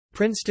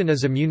Princeton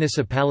is a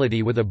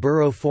municipality with a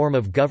borough form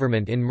of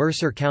government in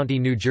Mercer County,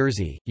 New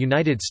Jersey,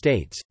 United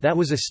States, that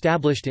was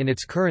established in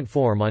its current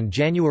form on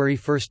January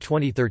 1,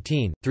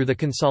 2013, through the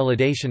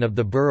consolidation of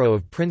the borough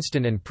of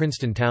Princeton and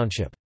Princeton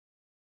Township.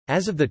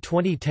 As of the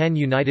 2010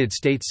 United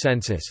States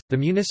Census, the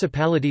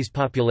municipality's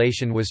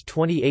population was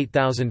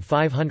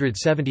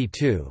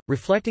 28,572,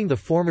 reflecting the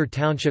former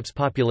township's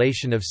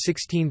population of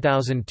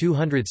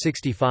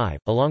 16,265,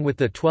 along with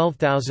the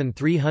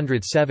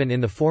 12,307 in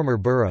the former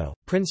borough.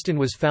 Princeton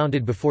was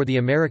founded before the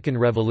American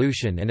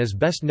Revolution and is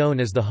best known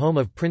as the home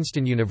of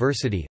Princeton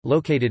University,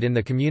 located in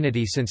the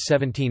community since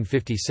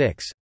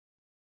 1756.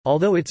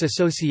 Although its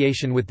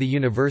association with the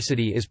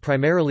university is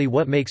primarily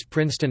what makes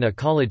Princeton a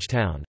college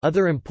town,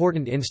 other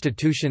important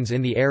institutions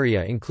in the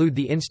area include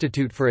the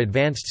Institute for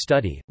Advanced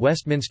Study,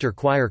 Westminster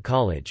Choir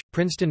College,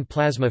 Princeton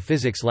Plasma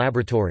Physics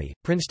Laboratory,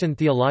 Princeton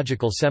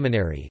Theological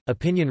Seminary,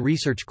 Opinion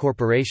Research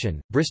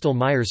Corporation,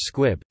 Bristol-Myers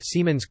Squibb,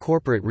 Siemens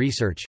Corporate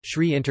Research,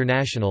 SRI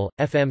International,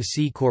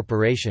 FMC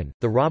Corporation,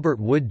 the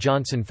Robert Wood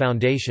Johnson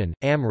Foundation,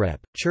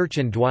 AMREP, Church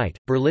 & Dwight,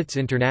 Berlitz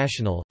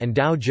International, and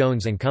Dow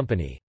Jones &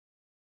 Company.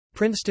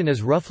 Princeton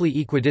is roughly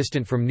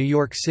equidistant from New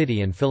York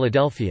City and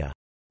Philadelphia.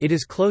 It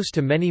is close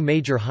to many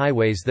major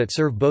highways that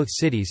serve both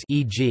cities,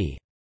 e.g.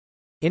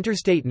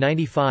 Interstate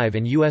 95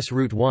 and U.S.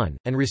 Route 1,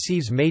 and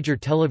receives major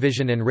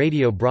television and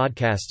radio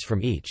broadcasts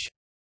from each.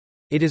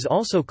 It is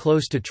also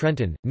close to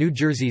Trenton, New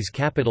Jersey's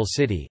capital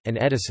city, and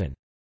Edison.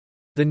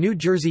 The New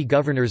Jersey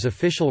governor's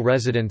official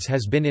residence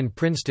has been in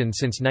Princeton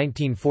since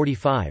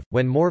 1945,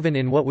 when Morven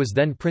in what was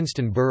then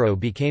Princeton Borough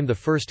became the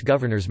first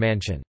governor's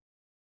mansion.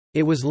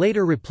 It was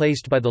later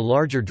replaced by the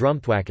larger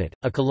Drumthwacket,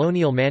 a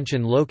colonial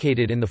mansion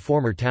located in the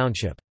former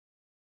township.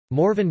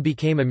 Morven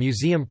became a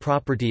museum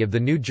property of the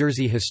New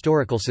Jersey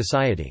Historical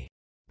Society.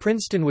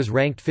 Princeton was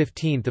ranked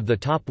 15th of the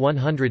top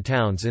 100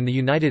 towns in the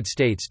United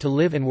States to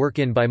live and work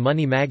in by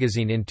Money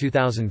magazine in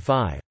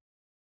 2005.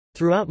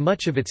 Throughout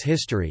much of its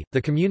history,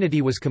 the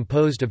community was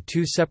composed of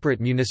two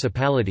separate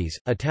municipalities,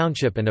 a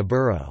township and a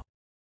borough.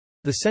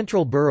 The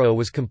central borough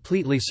was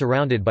completely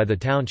surrounded by the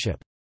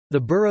township. The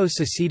borough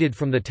seceded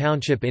from the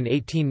township in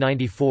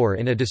 1894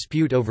 in a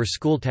dispute over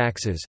school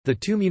taxes. The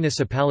two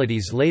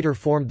municipalities later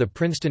formed the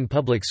Princeton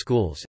Public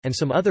Schools, and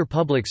some other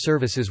public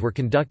services were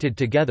conducted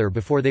together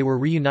before they were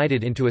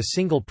reunited into a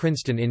single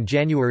Princeton in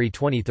January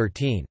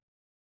 2013.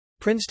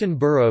 Princeton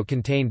Borough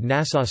contained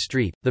Nassau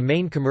Street, the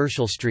main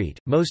commercial street,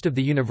 most of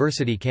the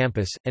university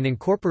campus, and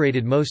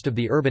incorporated most of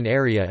the urban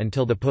area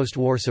until the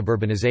post-war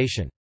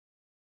suburbanization.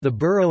 The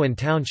borough and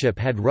township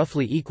had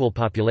roughly equal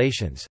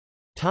populations.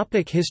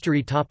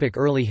 History.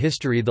 Early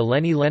history. The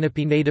Lenni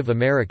Lenape Native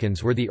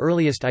Americans were the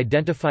earliest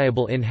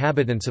identifiable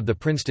inhabitants of the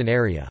Princeton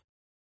area.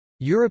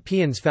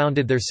 Europeans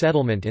founded their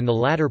settlement in the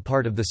latter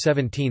part of the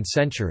 17th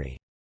century.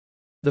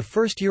 The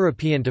first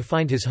European to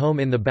find his home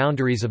in the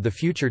boundaries of the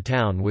future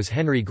town was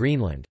Henry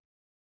Greenland.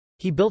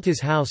 He built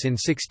his house in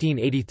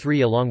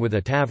 1683 along with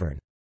a tavern.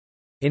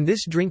 In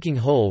this drinking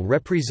hole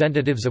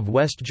representatives of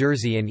West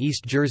Jersey and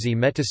East Jersey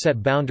met to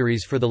set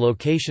boundaries for the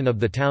location of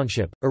the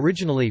township.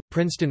 Originally,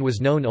 Princeton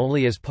was known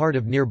only as part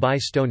of nearby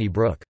Stony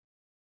Brook.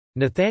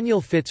 Nathaniel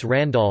Fitz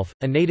Randolph,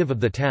 a native of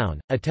the town,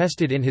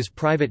 attested in his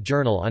private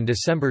journal on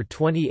December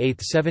 28,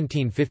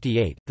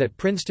 1758, that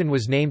Princeton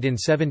was named in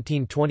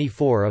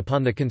 1724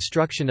 upon the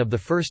construction of the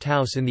first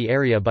house in the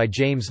area by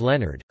James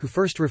Leonard, who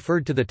first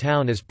referred to the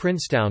town as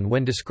Princetown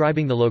when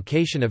describing the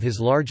location of his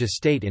large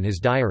estate in his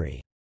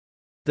diary.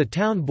 The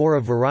town bore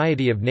a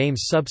variety of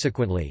names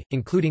subsequently,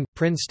 including,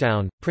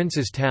 Princetown,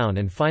 Prince's Town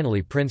and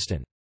finally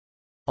Princeton.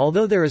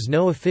 Although there is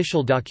no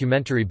official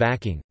documentary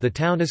backing, the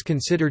town is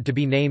considered to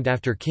be named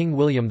after King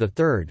William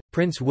III,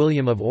 Prince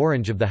William of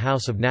Orange of the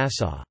House of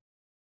Nassau.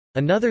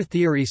 Another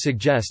theory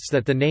suggests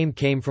that the name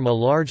came from a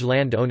large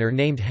landowner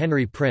named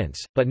Henry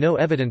Prince, but no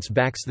evidence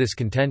backs this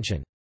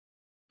contention.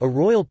 A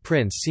royal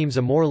prince seems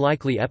a more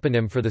likely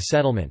eponym for the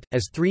settlement,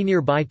 as three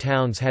nearby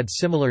towns had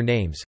similar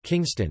names,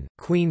 Kingston,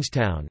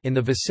 Queenstown in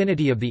the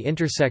vicinity of the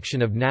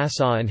intersection of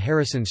Nassau and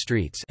Harrison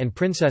Streets, and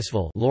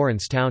Princessville,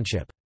 Lawrence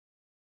Township.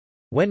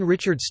 When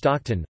Richard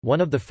Stockton,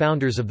 one of the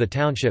founders of the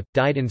township,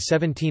 died in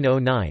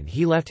 1709,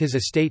 he left his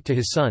estate to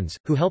his sons,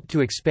 who helped to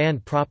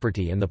expand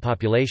property and the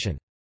population.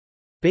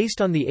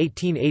 Based on the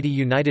 1880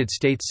 United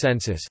States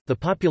Census, the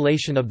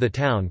population of the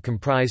town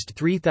comprised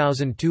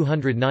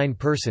 3,209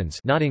 persons,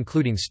 not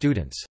including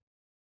students.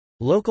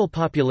 Local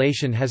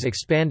population has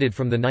expanded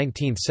from the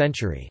 19th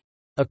century.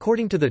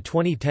 According to the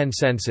 2010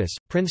 census,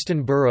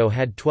 Princeton Borough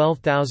had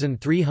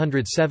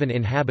 12,307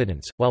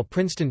 inhabitants, while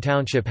Princeton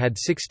Township had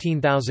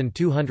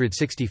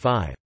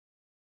 16,265.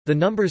 The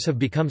numbers have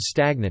become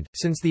stagnant.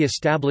 Since the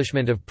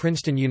establishment of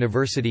Princeton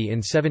University in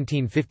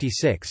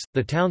 1756,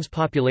 the town's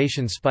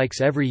population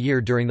spikes every year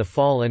during the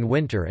fall and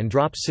winter and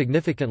drops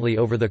significantly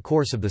over the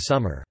course of the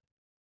summer.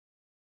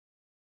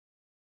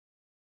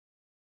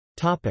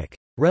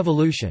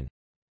 Revolution.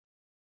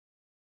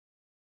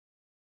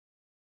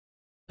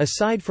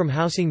 Aside from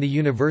housing the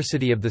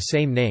university of the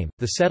same name,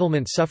 the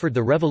settlement suffered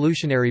the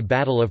Revolutionary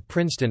Battle of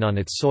Princeton on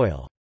its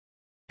soil.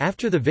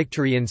 After the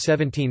victory in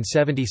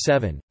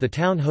 1777, the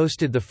town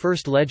hosted the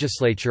first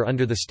legislature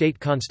under the state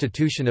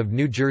constitution of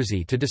New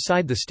Jersey to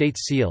decide the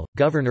state's seal,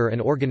 governor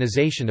and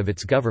organization of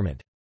its government.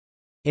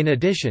 In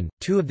addition,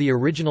 two of the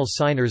original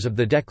signers of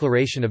the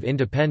Declaration of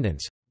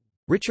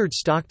Independence—Richard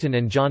Stockton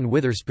and John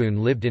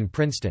Witherspoon, lived in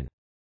Princeton.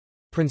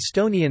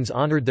 Princetonians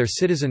honored their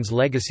citizens'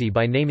 legacy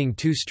by naming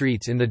two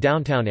streets in the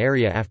downtown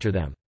area after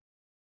them.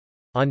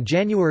 On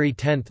January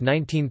 10,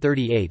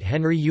 1938,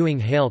 Henry Ewing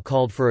Hale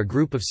called for a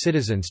group of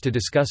citizens to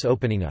discuss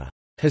opening a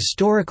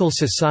 "Historical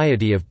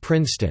Society of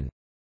Princeton."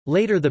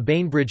 Later the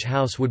Bainbridge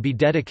House would be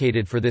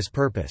dedicated for this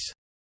purpose.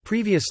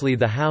 Previously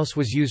the house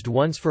was used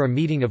once for a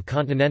meeting of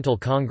Continental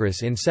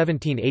Congress in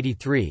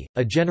 1783,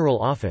 a general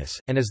office,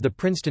 and as the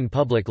Princeton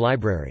Public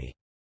Library.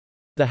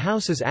 The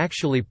house is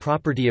actually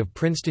property of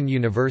Princeton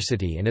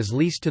University and is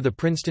leased to the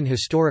Princeton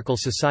Historical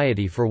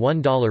Society for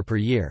 $1 per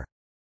year.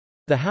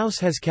 The house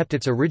has kept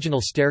its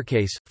original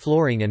staircase,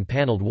 flooring and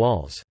paneled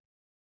walls.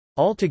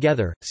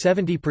 Altogether,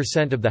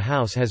 70% of the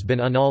house has been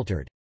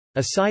unaltered.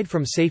 Aside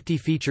from safety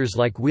features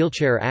like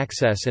wheelchair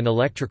access and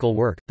electrical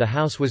work, the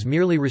house was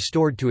merely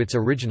restored to its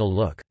original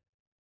look.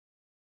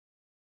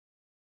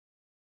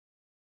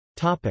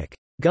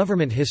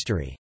 Government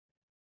history.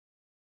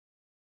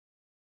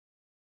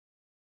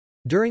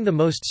 During the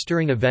most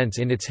stirring events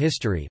in its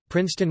history,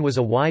 Princeton was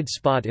a wide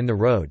spot in the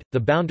road. The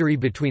boundary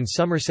between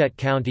Somerset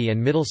County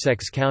and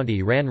Middlesex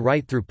County ran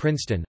right through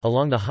Princeton,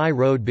 along the high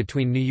road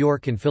between New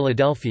York and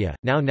Philadelphia,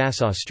 now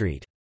Nassau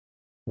Street.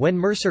 When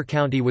Mercer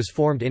County was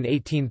formed in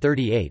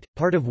 1838,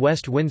 part of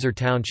West Windsor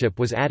Township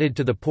was added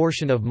to the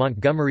portion of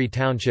Montgomery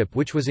Township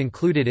which was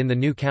included in the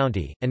new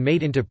county, and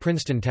made into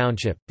Princeton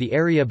Township. The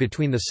area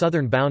between the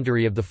southern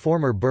boundary of the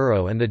former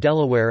borough and the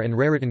Delaware and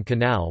Raritan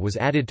Canal was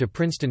added to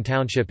Princeton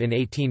Township in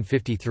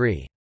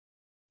 1853.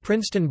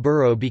 Princeton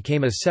Borough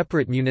became a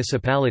separate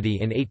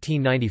municipality in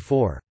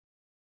 1894.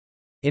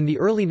 In the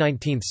early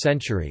 19th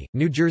century,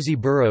 New Jersey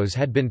boroughs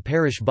had been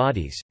parish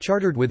bodies,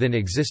 chartered within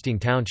existing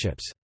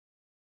townships.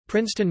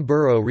 Princeton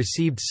Borough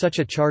received such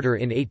a charter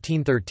in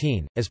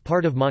 1813, as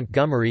part of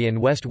Montgomery and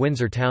West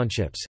Windsor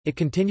Townships. It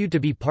continued to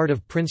be part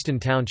of Princeton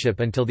Township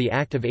until the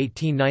Act of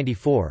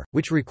 1894,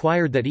 which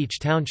required that each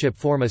township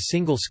form a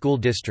single school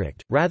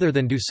district. Rather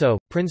than do so,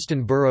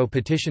 Princeton Borough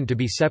petitioned to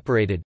be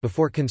separated.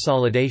 Before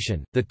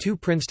consolidation, the two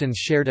Princetons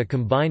shared a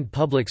combined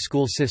public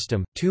school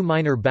system. Two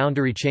minor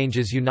boundary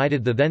changes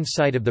united the then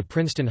site of the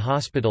Princeton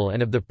Hospital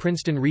and of the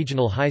Princeton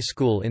Regional High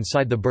School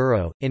inside the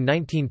borough, in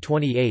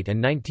 1928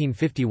 and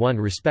 1951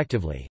 respectively.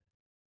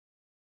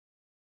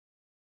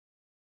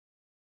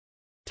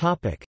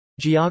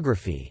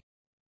 Geography.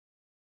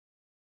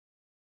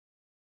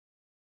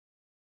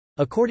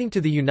 According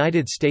to the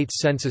United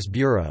States Census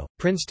Bureau,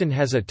 Princeton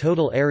has a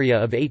total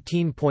area of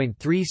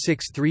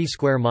 18.363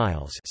 square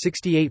miles,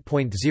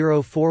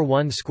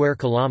 68.041 square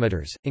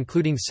kilometers,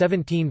 including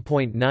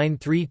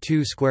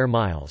 17.932 square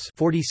miles,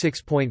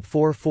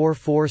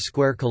 46.444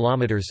 square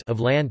kilometers of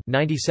land,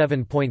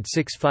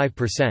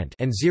 97.65%,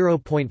 and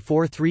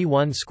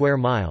 0.431 square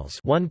miles,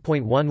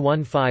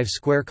 1.115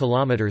 square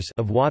kilometers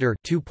of water,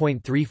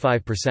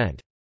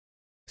 2.35%.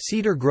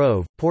 Cedar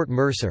Grove, Port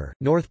Mercer,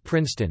 North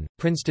Princeton,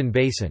 Princeton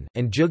Basin,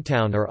 and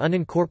Jugtown are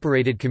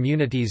unincorporated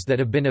communities that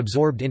have been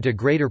absorbed into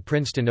Greater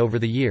Princeton over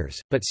the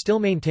years, but still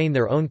maintain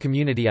their own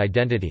community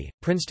identity.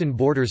 Princeton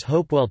borders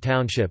Hopewell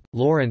Township,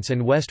 Lawrence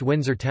and West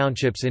Windsor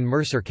Townships in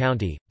Mercer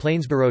County,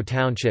 Plainsboro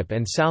Township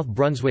and South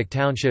Brunswick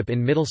Township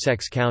in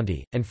Middlesex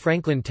County, and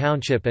Franklin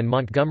Township and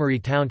Montgomery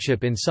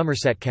Township in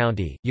Somerset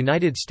County.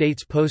 United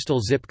States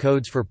postal zip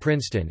codes for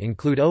Princeton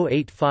include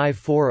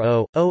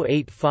 08540,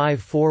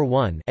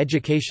 08541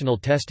 Educational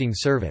Testing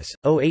Service,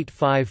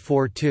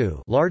 08542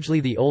 largely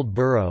the Old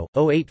Borough,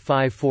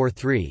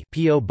 08543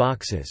 P.O.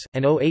 Boxes,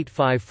 and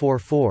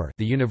 08544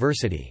 the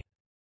University.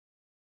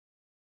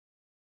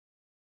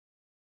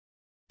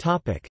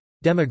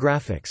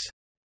 Demographics.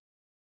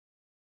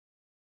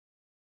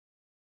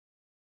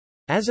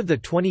 As of the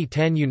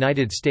 2010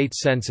 United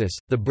States Census,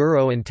 the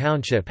borough and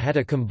township had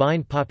a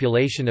combined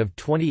population of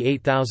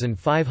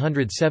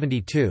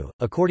 28,572.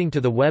 According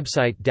to the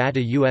website Data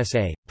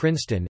USA,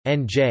 Princeton,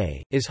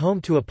 NJ, is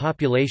home to a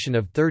population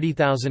of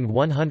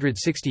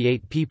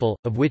 30,168 people,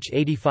 of which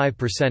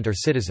 85% are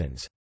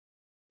citizens.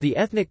 The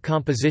ethnic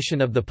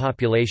composition of the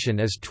population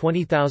is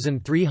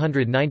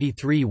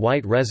 20,393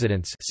 white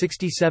residents,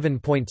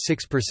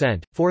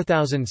 67.6%,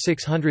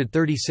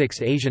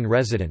 4,636 Asian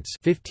residents,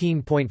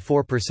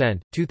 15.4%,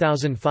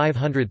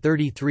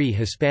 2,533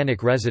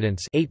 Hispanic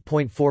residents,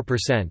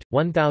 8.4%,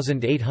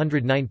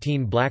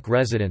 1,819 black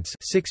residents,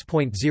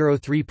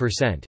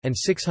 6.03%, and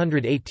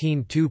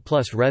 618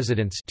 2+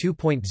 residents,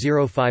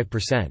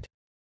 2.05%.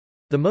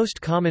 The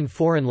most common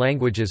foreign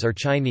languages are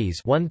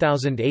Chinese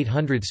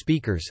 1,800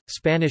 speakers,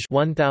 Spanish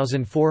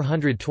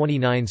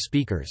 1,429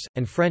 speakers,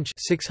 and French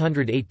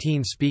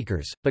 618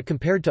 speakers, but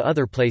compared to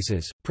other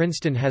places,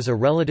 Princeton has a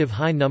relative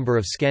high number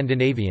of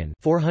Scandinavian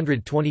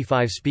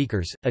 425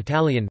 speakers,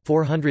 Italian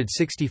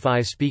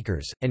 465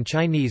 speakers, and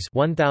Chinese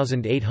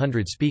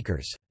 1,800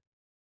 speakers.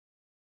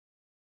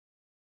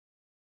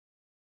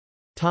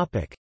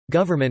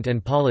 Government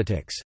and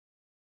politics.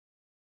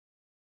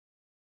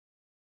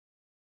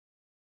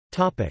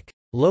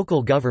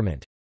 Local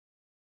government.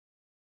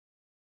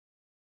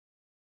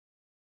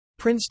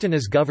 Princeton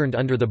is governed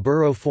under the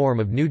borough form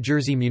of New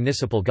Jersey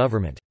municipal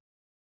government.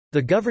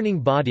 The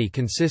governing body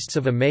consists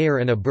of a mayor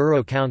and a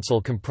borough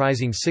council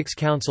comprising 6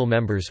 council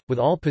members, with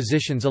all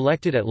positions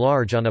elected at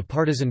large on a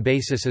partisan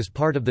basis as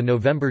part of the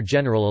November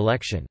general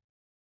election.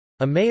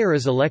 A mayor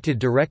is elected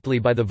directly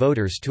by the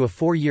voters to a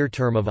 4-year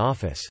term of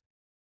office.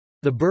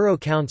 The borough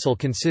council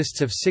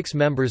consists of 6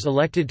 members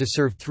elected to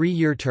serve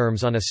 3-year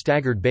terms on a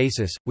staggered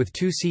basis, with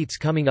 2 seats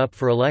coming up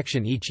for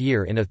election each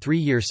year in a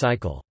 3-year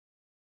cycle.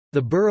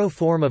 The borough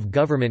form of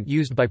government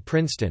used by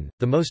Princeton,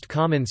 the most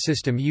common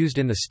system used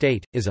in the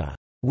state, is a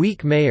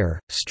weak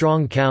mayor,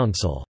 strong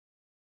council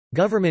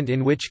government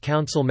in which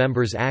council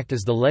members act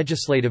as the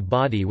legislative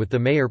body with the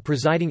mayor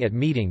presiding at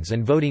meetings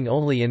and voting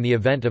only in the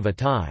event of a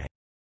tie.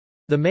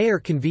 The mayor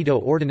can veto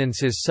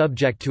ordinances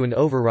subject to an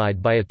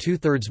override by a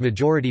 2/3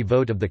 majority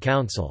vote of the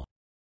council.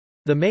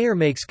 The mayor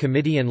makes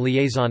committee and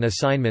liaison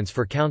assignments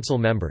for council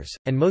members,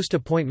 and most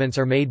appointments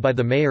are made by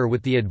the mayor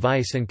with the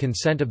advice and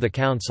consent of the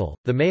council.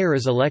 The mayor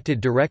is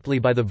elected directly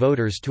by the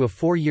voters to a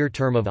 4-year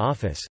term of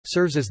office,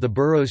 serves as the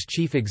borough's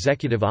chief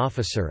executive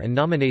officer, and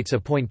nominates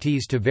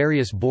appointees to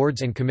various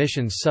boards and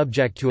commissions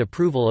subject to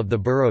approval of the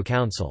borough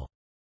council.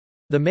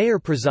 The mayor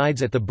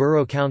presides at the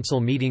borough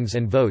council meetings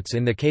and votes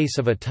in the case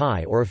of a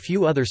tie or a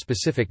few other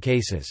specific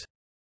cases.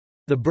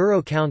 The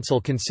borough council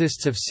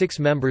consists of 6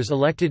 members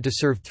elected to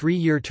serve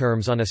 3-year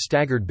terms on a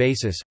staggered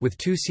basis, with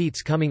 2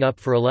 seats coming up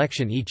for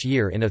election each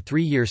year in a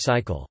 3-year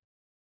cycle.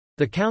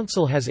 The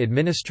council has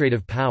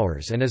administrative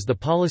powers and is the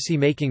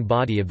policy-making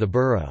body of the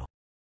borough.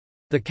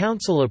 The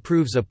council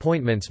approves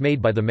appointments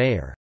made by the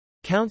mayor.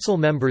 Council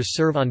members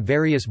serve on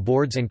various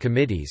boards and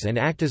committees and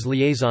act as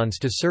liaisons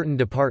to certain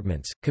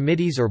departments,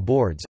 committees or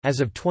boards. As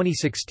of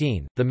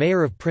 2016, the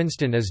mayor of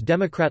Princeton is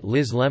Democrat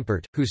Liz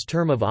Lempert, whose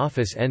term of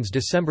office ends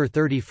December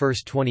 31,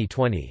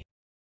 2020.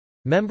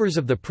 Members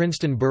of the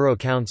Princeton Borough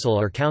Council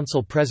are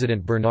Council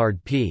President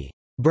Bernard P.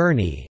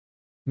 Bernie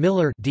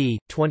Miller D.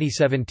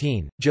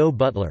 2017, Joe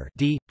Butler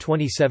D.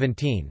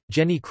 2017,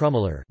 Jenny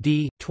Krummeler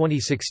D.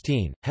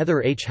 2016,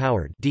 Heather H.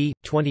 Howard D.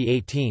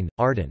 2018,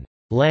 Arden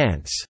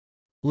Lance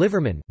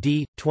Liverman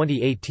D.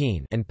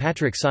 2018, and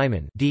Patrick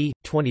Simon D.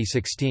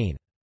 2016.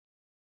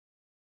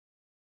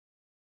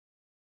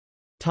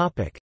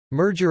 Topic: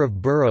 Merger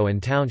of borough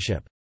and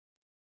township.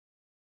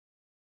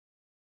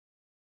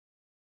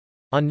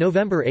 On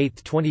November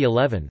 8,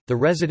 2011, the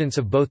residents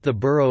of both the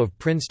borough of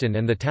Princeton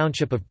and the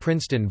township of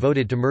Princeton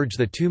voted to merge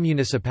the 2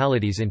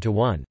 municipalities into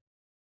one.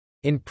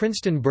 In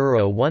Princeton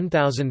Borough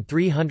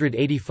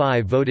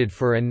 1,385 voted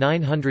for and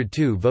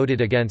 902 voted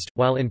against,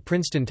 while in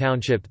Princeton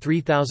Township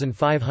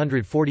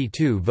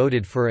 3,542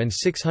 voted for and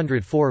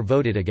 604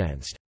 voted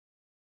against.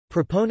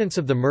 Proponents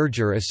of the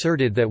merger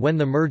asserted that when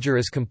the merger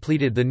is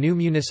completed, the new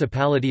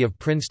municipality of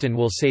Princeton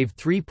will save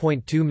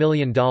 $3.2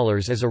 million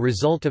as a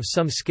result of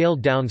some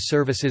scaled-down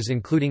services,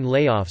 including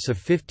layoffs of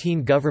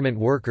 15 government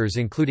workers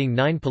including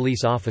 9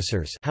 police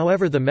officers.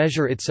 However, the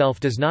measure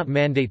itself does not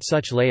mandate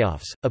such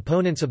layoffs.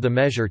 Opponents of the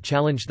measure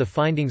challenged the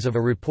findings of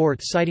a report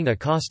citing a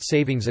cost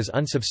savings as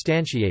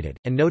unsubstantiated,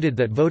 and noted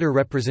that voter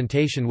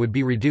representation would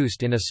be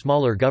reduced in a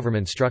smaller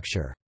government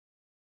structure.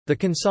 The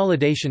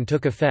consolidation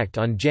took effect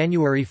on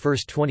January 1,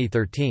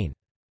 2013.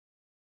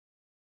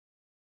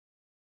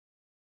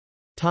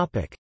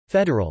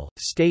 Federal,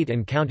 state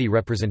and county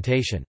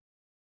representation.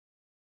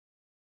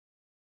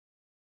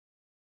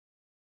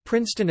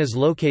 Princeton is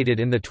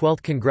located in the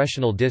 12th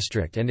Congressional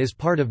District and is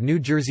part of New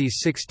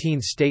Jersey's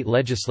 16th state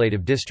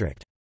legislative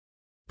district.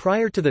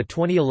 Prior to the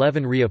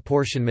 2011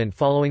 reapportionment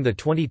following the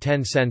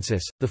 2010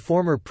 census, the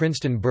former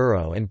Princeton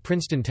Borough and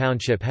Princeton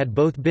Township had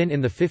both been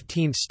in the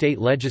 15th state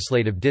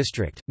legislative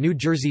district. New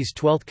Jersey's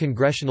 12th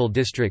congressional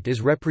district is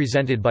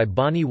represented by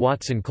Bonnie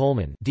Watson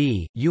Coleman,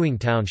 D. Ewing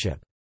Township.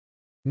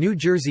 New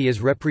Jersey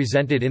is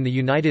represented in the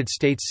United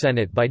States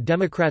Senate by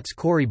Democrats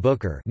Cory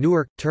Booker,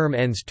 Newark, term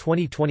ends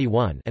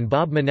 2021, and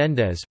Bob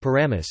Menendez,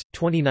 Paramus,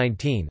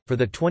 2019. For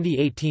the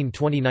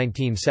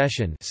 2018-2019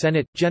 session,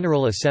 Senate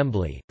General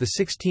Assembly, the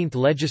 16th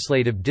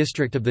legislative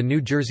district of the New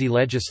Jersey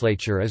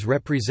legislature is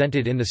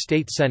represented in the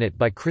state Senate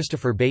by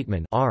Christopher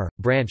Bateman, R.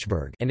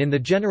 Branchburg, and in the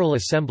General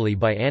Assembly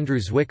by Andrew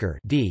Zwicker,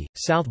 D.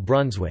 South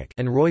Brunswick,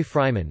 and Roy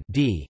Fryman,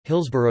 D.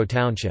 Hillsborough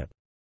Township.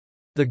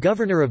 The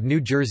Governor of New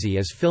Jersey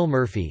is Phil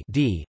Murphy,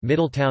 D.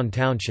 Middletown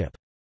Township.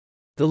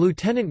 The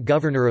Lieutenant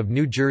Governor of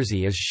New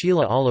Jersey is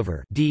Sheila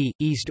Oliver, D.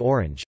 East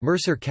Orange.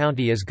 Mercer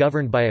County is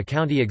governed by a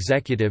county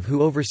executive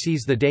who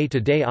oversees the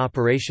day-to-day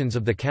operations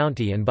of the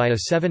county and by a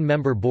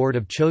 7-member board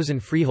of chosen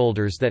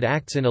freeholders that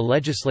acts in a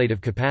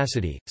legislative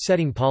capacity,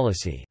 setting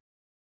policy.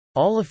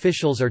 All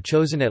officials are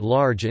chosen at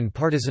large in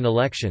partisan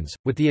elections,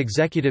 with the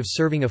executive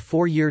serving a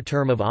 4-year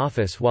term of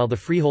office while the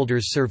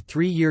freeholders serve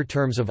 3-year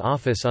terms of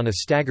office on a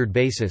staggered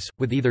basis,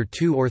 with either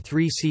 2 or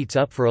 3 seats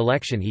up for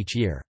election each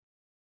year.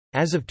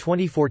 As of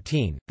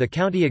 2014, the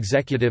county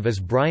executive is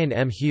Brian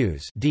M.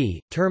 Hughes,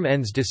 D. Term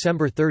ends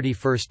December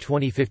 31,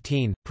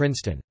 2015,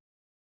 Princeton.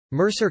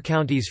 Mercer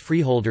County's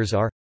freeholders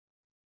are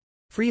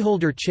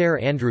Freeholder Chair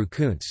Andrew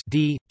Kuntz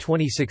D.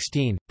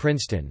 2016,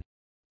 Princeton.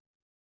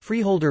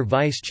 Freeholder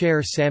Vice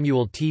Chair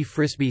Samuel T.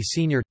 Frisbee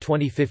Sr.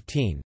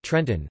 2015,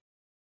 Trenton.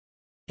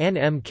 Ann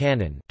M.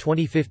 Cannon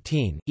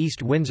 2015,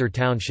 East Windsor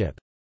Township.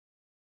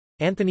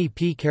 Anthony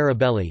P.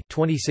 Carabelli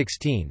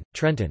 2016,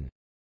 Trenton.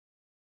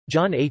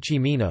 John H.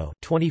 Emino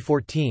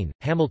 2014,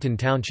 Hamilton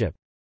Township.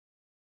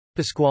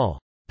 Pasquale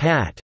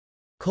Pat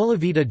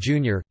Colavita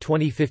Jr.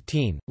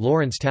 2015,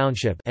 Lawrence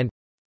Township and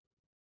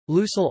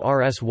Lucille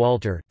R. S.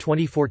 Walter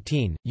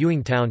 2014,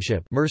 Ewing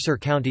Township. Mercer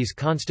County's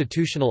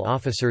constitutional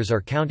officers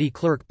are County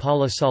Clerk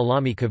Paula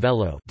Salami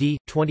Cavello D.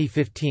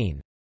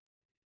 2015,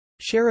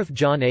 Sheriff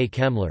John A.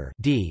 Kemmler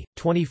D.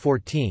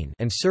 2014,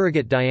 and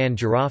Surrogate Diane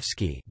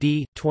Jarofsky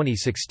D.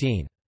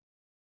 2016.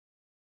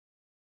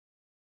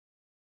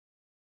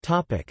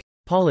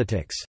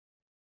 Politics.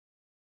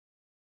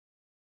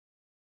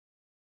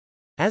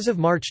 As of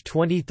March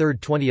 23,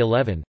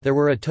 2011, there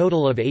were a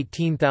total of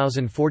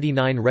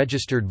 18,049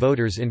 registered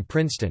voters in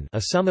Princeton,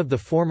 a sum of the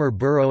former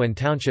borough and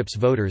townships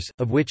voters,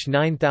 of which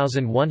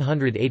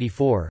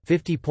 9,184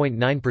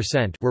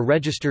 (50.9%) were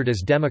registered as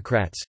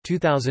Democrats,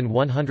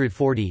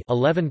 2,140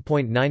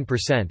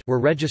 (11.9%) were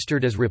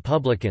registered as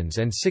Republicans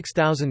and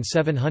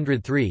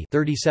 6,703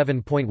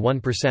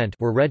 (37.1%)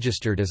 were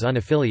registered as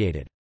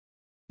unaffiliated.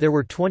 There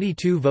were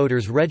 22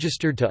 voters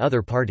registered to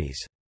other parties.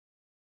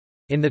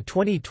 In the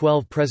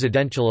 2012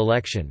 presidential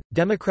election,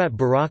 Democrat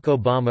Barack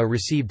Obama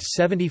received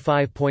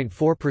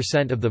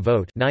 75.4% of the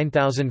vote,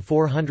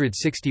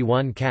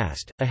 9,461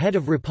 cast, ahead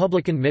of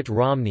Republican Mitt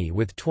Romney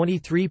with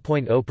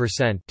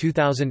 23.0%,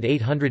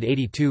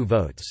 2,882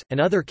 votes, and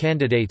other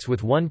candidates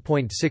with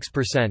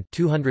 1.6%,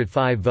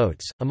 205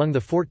 votes. Among the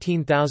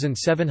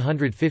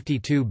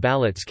 14,752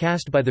 ballots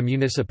cast by the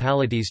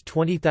municipality's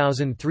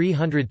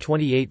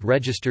 20,328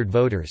 registered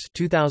voters,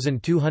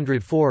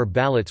 2,204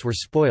 ballots were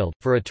spoiled,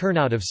 for a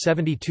turnout of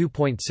 72.6%.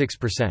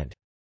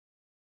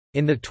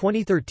 In the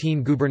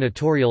 2013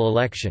 gubernatorial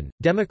election,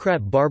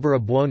 Democrat Barbara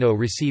Buono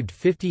received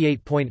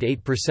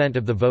 58.8%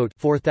 of the vote,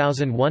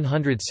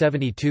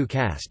 4,172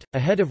 cast,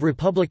 ahead of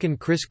Republican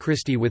Chris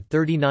Christie with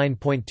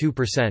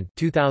 39.2%,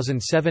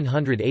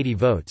 2,780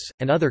 votes,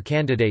 and other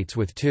candidates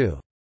with 2.0%,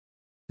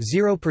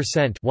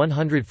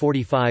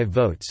 145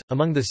 votes.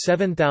 Among the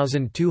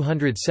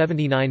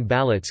 7,279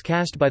 ballots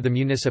cast by the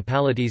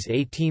municipality's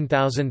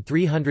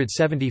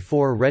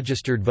 18,374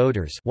 registered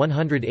voters,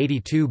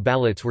 182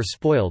 ballots were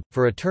spoiled,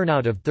 for a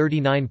turnout of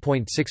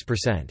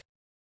 39.6%.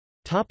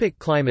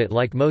 Climate.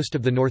 Like most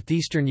of the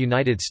northeastern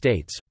United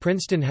States,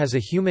 Princeton has a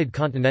humid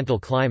continental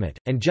climate,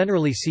 and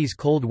generally sees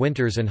cold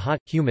winters and hot,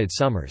 humid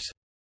summers.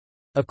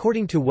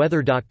 According to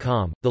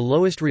Weather.com, the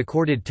lowest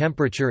recorded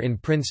temperature in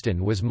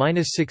Princeton was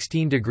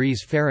 -16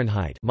 degrees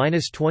Fahrenheit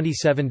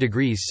 (-27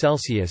 degrees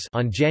Celsius)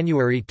 on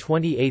January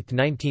 28,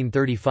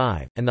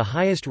 1935, and the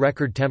highest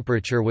record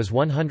temperature was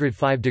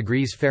 105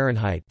 degrees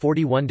Fahrenheit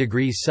 (41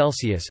 degrees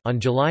Celsius) on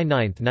July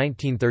 9,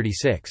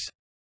 1936.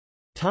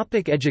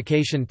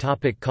 Education.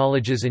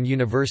 Colleges and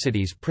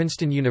universities.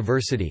 Princeton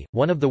University,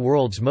 one of the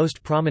world's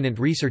most prominent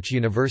research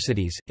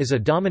universities, is a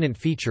dominant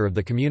feature of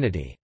the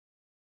community.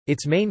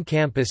 Its main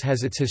campus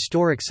has its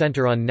historic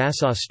center on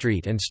Nassau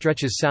Street and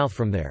stretches south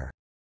from there.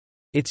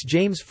 Its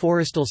James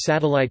Forrestal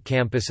satellite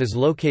campus is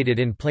located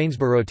in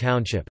Plainsboro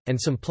Township, and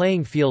some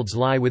playing fields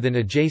lie within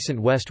adjacent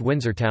West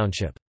Windsor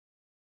Township.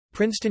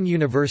 Princeton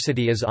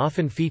University is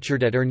often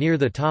featured at or near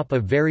the top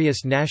of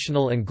various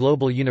national and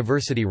global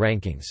university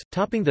rankings,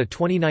 topping the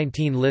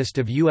 2019 list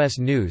of U.S.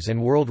 News &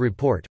 World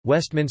Report.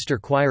 Westminster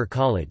Choir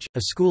College,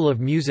 a school of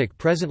music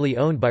presently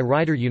owned by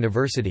Rider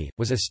University,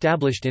 was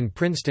established in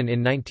Princeton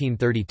in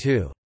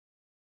 1932.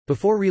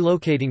 Before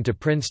relocating to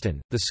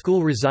Princeton, the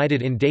school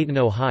resided in Dayton,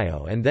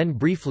 Ohio and then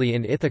briefly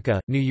in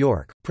Ithaca, New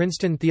York.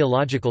 Princeton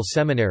Theological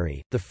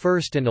Seminary, the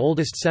first and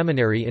oldest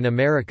seminary in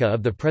America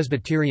of the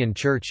Presbyterian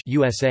Church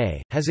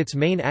USA, has its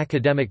main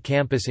academic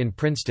campus in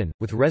Princeton,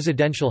 with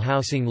residential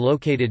housing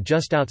located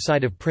just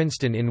outside of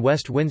Princeton in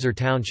West Windsor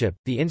Township.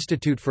 The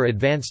Institute for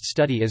Advanced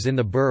Study is in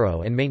the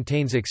borough and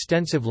maintains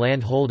extensive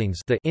land holdings,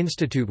 the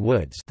Institute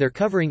Woods, there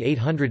covering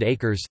 800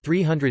 acres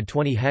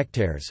 (320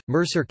 hectares).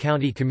 Mercer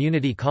County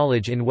Community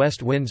College in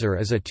West Windsor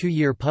is a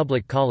two-year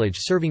public college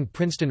serving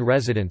Princeton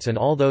residents and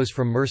all those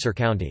from Mercer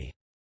County.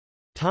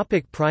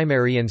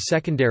 Primary and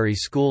secondary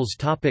schools.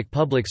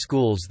 Public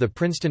schools. The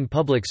Princeton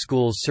Public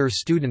Schools serve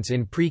students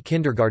in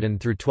pre-kindergarten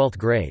through 12th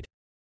grade.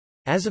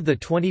 As of the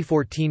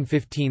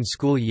 2014-15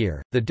 school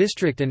year, the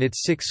district and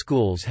its 6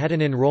 schools had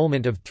an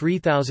enrollment of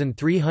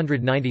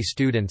 3,390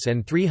 students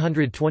and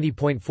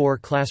 320.4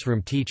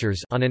 classroom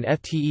teachers on an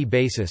FTE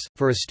basis,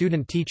 for a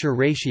student-teacher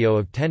ratio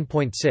of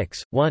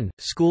 10.6:1.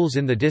 Schools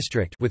in the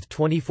district with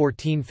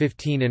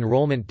 2014-15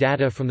 enrollment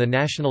data from the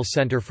National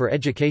Center for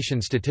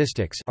Education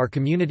Statistics are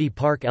Community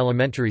Park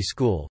Elementary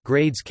School,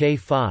 grades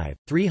K-5,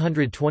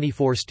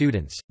 324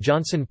 students;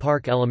 Johnson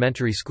Park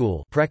Elementary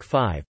School, Prec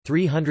 5,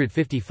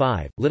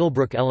 355; Little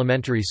Willowbrook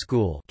Elementary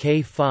School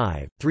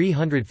K5,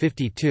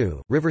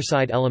 352,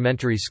 Riverside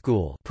Elementary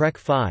School Prec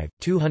 5,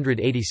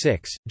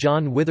 286,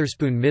 John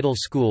Witherspoon Middle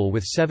School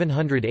with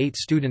 708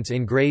 students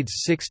in grades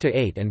 6 to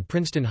 8 and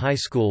Princeton High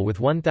School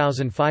with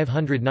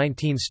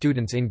 1,519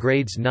 students in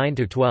grades 9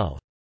 to 12.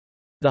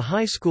 The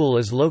high school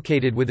is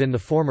located within the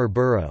former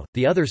borough,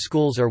 the other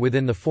schools are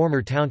within the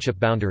former township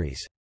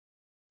boundaries.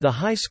 The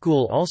high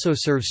school also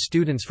serves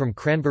students from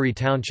Cranberry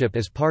Township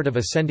as part of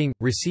a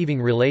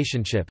sending-receiving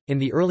relationship. In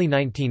the early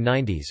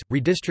 1990s,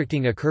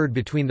 redistricting occurred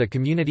between the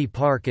Community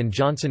Park and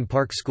Johnson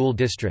Park school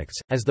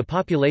districts, as the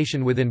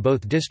population within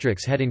both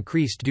districts had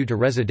increased due to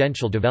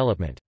residential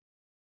development.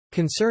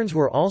 Concerns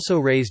were also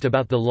raised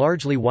about the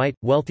largely white,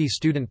 wealthy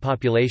student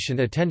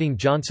population attending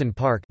Johnson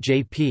Park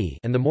 (JP)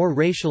 and the more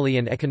racially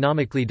and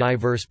economically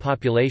diverse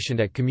population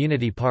at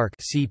Community Park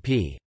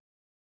 (CP).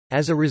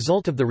 As a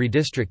result of the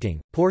redistricting,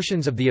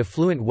 portions of the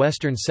affluent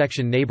western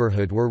section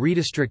neighborhood were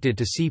redistricted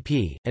to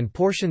CP, and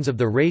portions of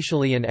the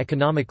racially and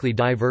economically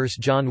diverse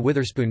John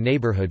Witherspoon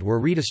neighborhood were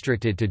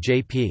redistricted to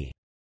JP.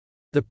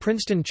 The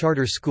Princeton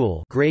Charter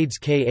School grades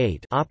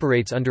K-8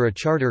 operates under a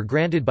charter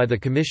granted by the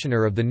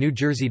Commissioner of the New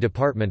Jersey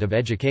Department of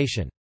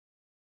Education.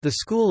 The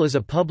school is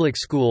a public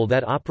school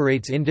that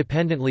operates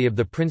independently of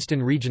the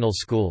Princeton Regional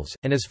Schools,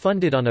 and is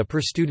funded on a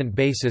per-student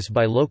basis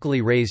by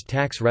locally raised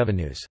tax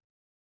revenues.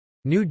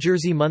 New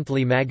Jersey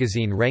Monthly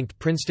Magazine ranked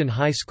Princeton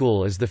High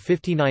School as the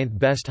 59th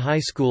best high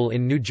school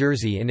in New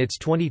Jersey in its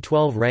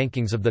 2012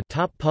 rankings of the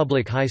top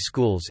public high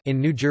schools in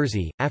New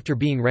Jersey, after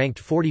being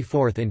ranked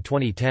 44th in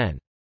 2010.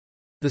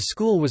 The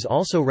school was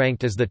also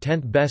ranked as the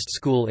 10th best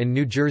school in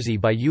New Jersey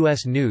by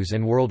U.S. News &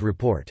 World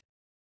Report.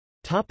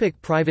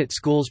 Private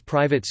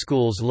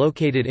schools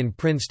located in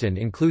Princeton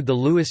include the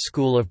Lewis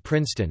School of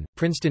Princeton,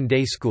 Princeton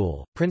Day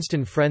School,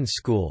 Princeton Friends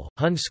School,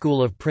 Hun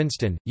School of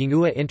Princeton,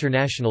 Yingua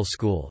International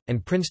School,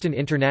 and Princeton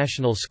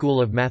International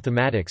School of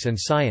Mathematics and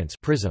Science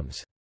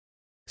 (PRISMS).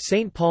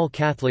 St. Paul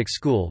Catholic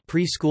School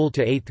preschool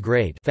to 8th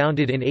grade,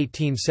 founded in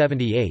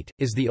 1878,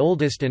 is the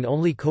oldest and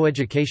only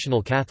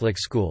coeducational Catholic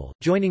school,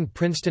 joining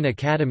Princeton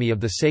Academy of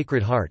the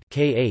Sacred Heart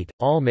K-8,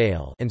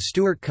 all-male, and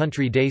Stewart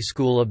Country Day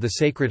School of the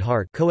Sacred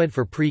Heart co-ed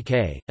for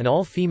pre-K, and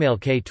all-female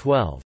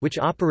K-12, which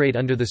operate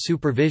under the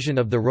supervision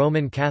of the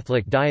Roman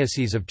Catholic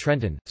Diocese of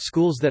Trenton.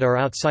 Schools that are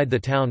outside the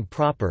town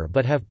proper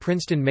but have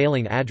Princeton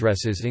mailing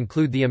addresses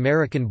include the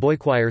American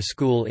Boychoir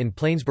School in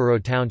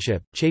Plainsboro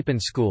Township, Chapin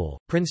School,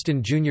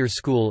 Princeton Junior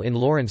School in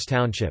Lawrence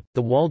Township,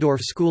 the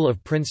Waldorf School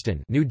of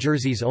Princeton, New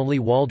Jersey's only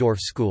Waldorf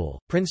school,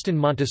 Princeton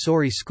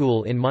Montessori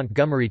School in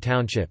Montgomery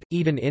Township,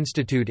 Eden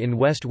Institute in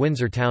West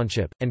Windsor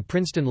Township, and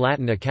Princeton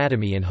Latin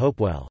Academy in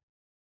Hopewell.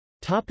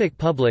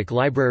 Public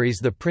libraries.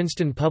 The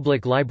Princeton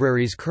Public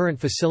Library's current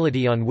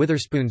facility on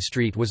Witherspoon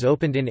Street was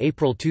opened in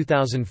April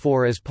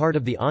 2004 as part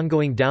of the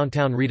ongoing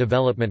downtown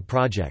redevelopment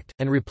project,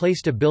 and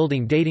replaced a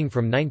building dating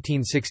from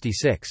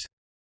 1966.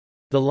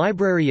 The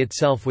library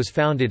itself was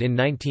founded in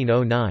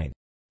 1909.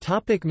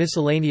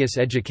 Miscellaneous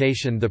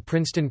education. The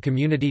Princeton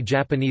Community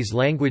Japanese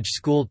Language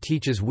School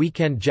teaches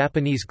weekend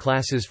Japanese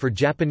classes for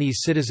Japanese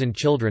citizen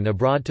children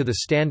abroad to the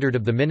standard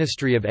of the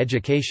Ministry of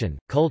Education,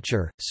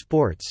 Culture,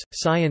 Sports,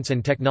 Science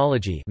and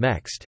Technology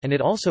 (MEXT), and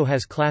it also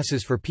has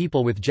classes for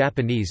people with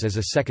Japanese as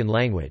a second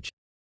language.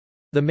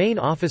 The main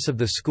office of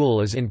the school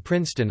is in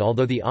Princeton,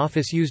 although the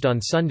office used on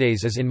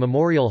Sundays is in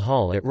Memorial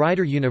Hall at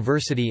Rider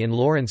University in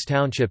Lawrence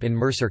Township in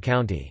Mercer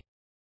County.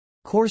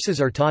 Courses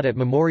are taught at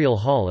Memorial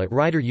Hall at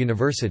Rider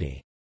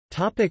University.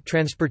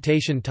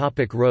 Transportation.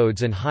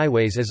 Roads and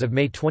highways. As of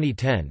May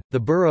 2010, the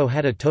borough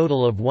had a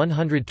total of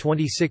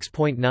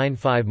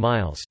 126.95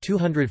 miles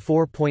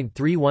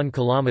 (204.31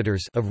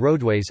 kilometers) of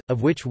roadways,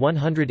 of which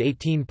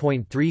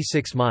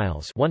 118.36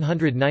 miles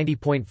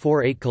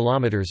 (190.48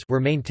 kilometers) were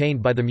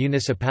maintained by the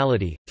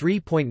municipality,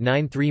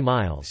 3.93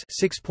 miles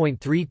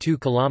 (6.32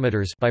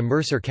 kilometers) by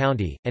Mercer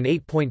County, and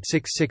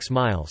 8.66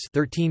 miles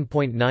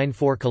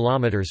 (13.94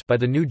 kilometers) by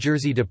the New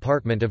Jersey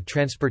Department of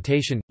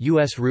Transportation.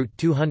 U.S. Route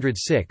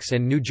 206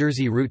 and New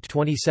Jersey Route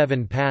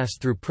 27 pass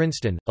through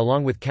Princeton,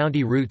 along with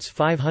county routes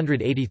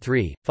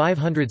 583,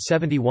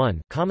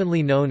 571,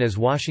 commonly known as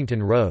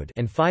Washington Road,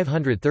 and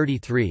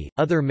 533.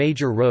 Other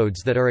major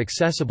roads that are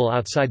accessible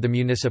outside the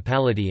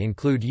municipality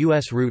include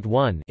U.S. Route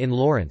 1 in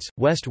Lawrence,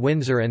 West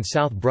Windsor and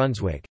South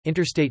Brunswick,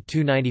 Interstate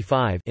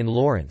 295 in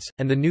Lawrence,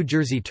 and the New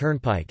Jersey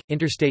Turnpike,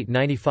 Interstate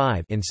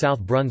 95 in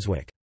South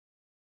Brunswick.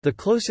 The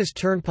closest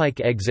turnpike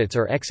exits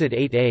are Exit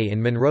 8A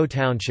in Monroe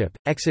Township,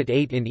 Exit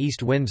 8 in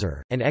East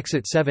Windsor, and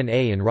Exit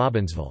 7A in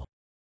Robbinsville.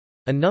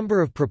 A number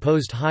of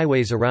proposed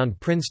highways around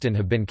Princeton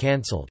have been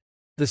cancelled.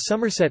 The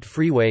Somerset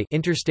Freeway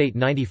Interstate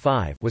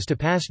 95 was to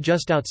pass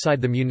just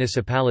outside the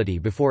municipality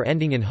before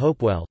ending in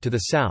Hopewell to the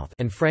south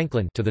and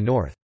Franklin to the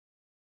north.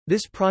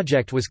 This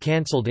project was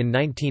cancelled in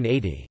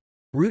 1980.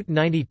 Route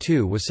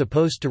 92 was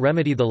supposed to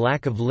remedy the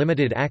lack of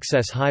limited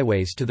access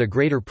highways to the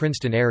greater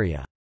Princeton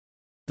area.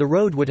 The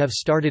road would have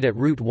started at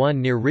Route 1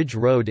 near Ridge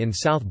Road in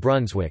South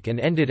Brunswick and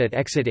ended at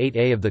Exit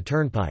 8A of the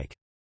Turnpike.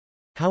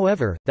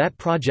 However, that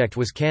project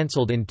was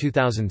cancelled in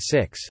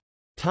 2006.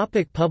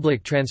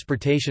 Public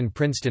transportation.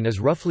 Princeton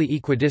is roughly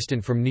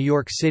equidistant from New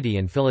York City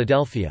and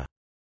Philadelphia.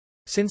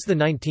 Since the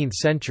 19th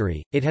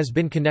century, it has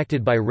been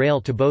connected by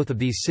rail to both of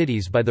these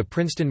cities by the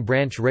Princeton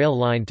Branch Rail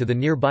Line to the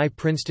nearby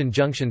Princeton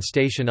Junction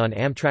Station on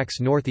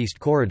Amtrak's Northeast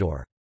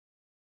Corridor.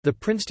 The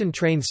Princeton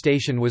train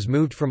station was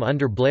moved from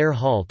under Blair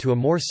Hall to a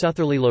more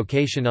southerly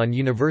location on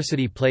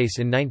University Place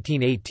in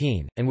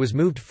 1918, and was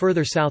moved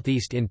further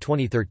southeast in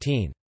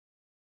 2013.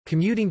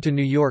 Commuting to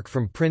New York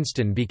from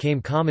Princeton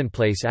became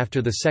commonplace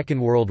after the Second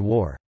World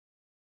War.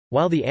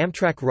 While the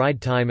Amtrak ride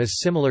time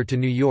is similar to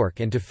New York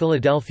and to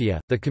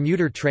Philadelphia, the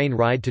commuter train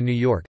ride to New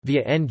York,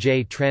 via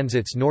NJ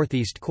Transit's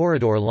Northeast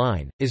Corridor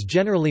line, is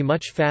generally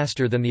much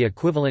faster than the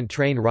equivalent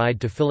train ride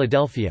to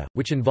Philadelphia,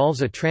 which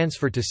involves a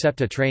transfer to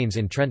SEPTA trains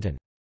in Trenton.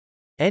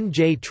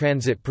 NJ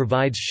Transit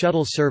provides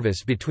shuttle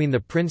service between the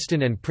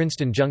Princeton and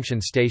Princeton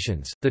Junction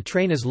stations. The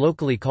train is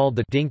locally called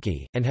the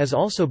Dinky, and has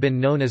also been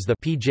known as the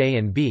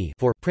PJ&B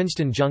for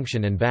Princeton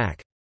Junction and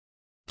back.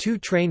 2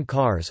 train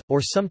cars,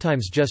 or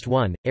sometimes just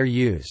one, are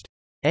used.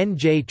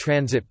 NJ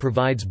Transit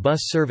provides bus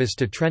service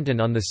to Trenton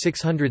on the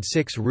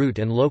 606 route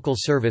and local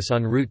service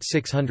on Route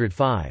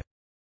 605.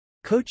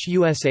 Coach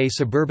USA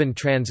Suburban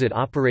Transit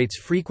operates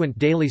frequent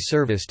daily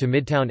service to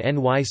Midtown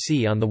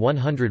NYC on the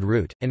 100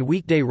 route, and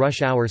weekday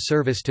rush hour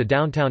service to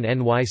downtown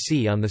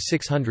NYC on the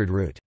 600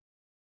 route.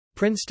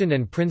 Princeton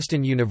and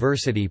Princeton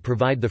University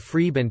provide the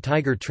Freeb and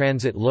Tiger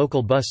Transit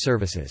local bus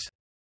services.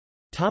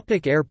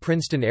 Air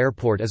Princeton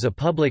Airport is a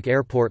public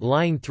airport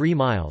lying 3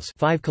 miles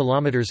 (5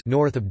 kilometers)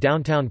 north of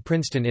downtown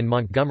Princeton in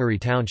Montgomery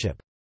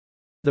Township.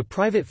 The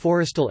private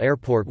Forrestal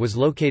Airport was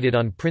located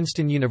on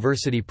Princeton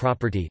University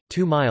property,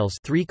 2 miles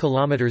 (3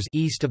 kilometers)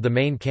 east of the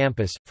main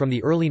campus, from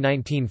the early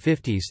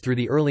 1950s through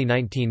the early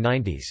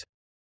 1990s.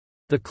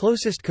 The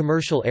closest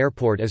commercial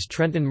airport is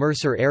Trenton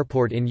Mercer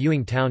Airport in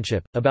Ewing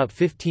Township, about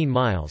 15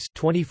 miles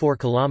 (24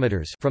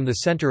 kilometers) from the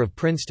center of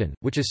Princeton,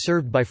 which is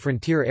served by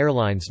Frontier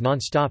Airlines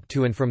nonstop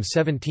to and from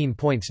 17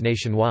 points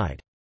nationwide.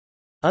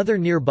 Other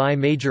nearby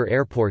major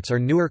airports are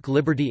Newark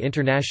Liberty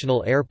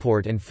International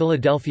Airport and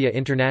Philadelphia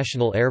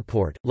International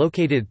Airport,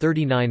 located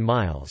 39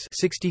 miles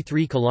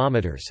 (63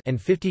 kilometers)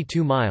 and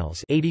 52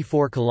 miles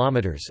 (84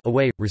 kilometers)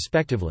 away,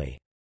 respectively.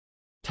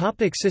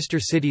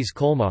 Sister cities: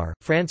 Colmar,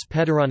 France.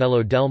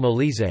 Pederanello del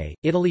Molise,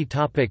 Italy.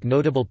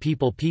 Notable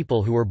people.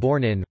 People who were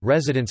born in,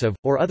 residents of,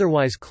 or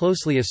otherwise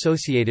closely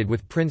associated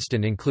with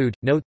Princeton include.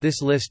 Note,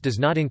 this list does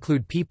not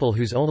include people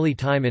whose only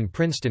time in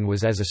Princeton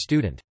was as a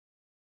student.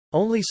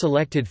 Only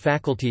selected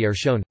faculty are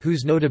shown,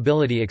 whose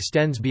notability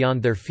extends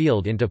beyond their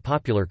field into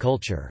popular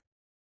culture.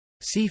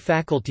 See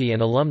faculty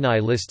and alumni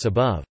lists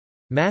above.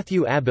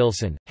 Matthew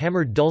Abilson,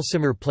 hammered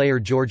dulcimer player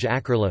George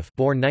Akerlof,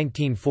 born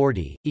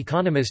 1940,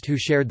 economist who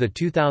shared the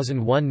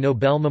 2001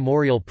 Nobel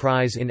Memorial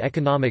Prize in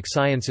Economic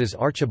Sciences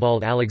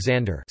Archibald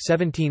Alexander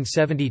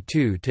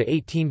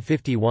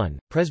 (1772–1851),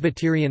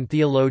 Presbyterian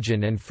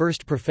theologian and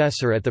first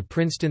professor at the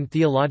Princeton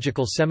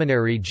Theological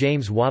Seminary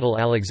James Waddell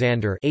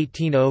Alexander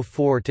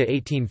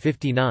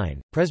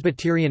 (1804–1859),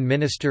 Presbyterian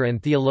minister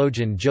and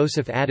theologian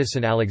Joseph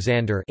Addison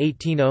Alexander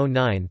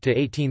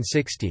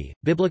 (1809–1860),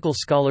 biblical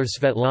scholar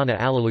Svetlana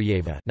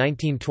Alliluyeva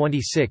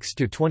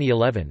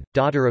 (1926–2011),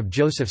 daughter of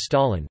Joseph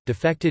Stalin,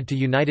 defected to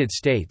United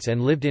States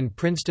and lived in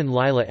Princeton.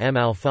 Lila M.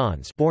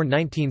 Alphonse, born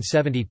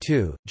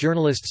 1972,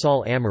 journalist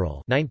Saul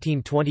Amaral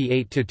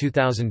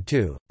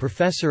 (1928–2002),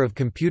 professor of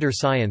computer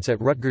science at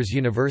Rutgers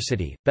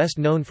University, best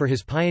known for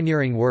his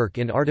pioneering work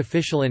in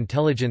artificial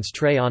intelligence.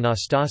 Trey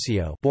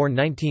Anastasio, born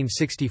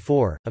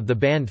 1964, of the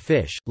band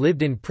Fish,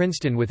 lived in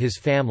Princeton with his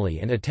family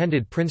and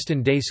attended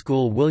Princeton Day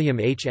School. William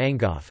H.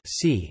 Angoff,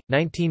 c.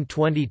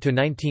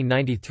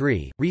 1920–1993.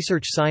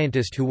 Research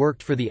scientist who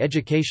worked for the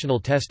Educational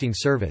Testing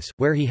Service,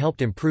 where he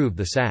helped improve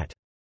the SAT.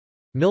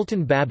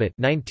 Milton Babbitt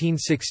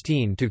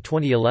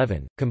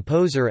 (1916–2011),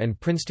 composer and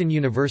Princeton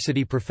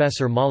University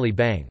professor. Molly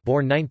Bang,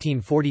 born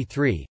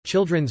 1943,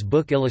 children's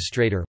book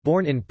illustrator,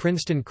 born in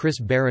Princeton. Chris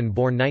Barron,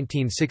 born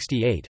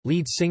 1968,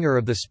 lead singer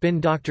of the Spin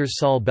Doctors.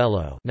 Saul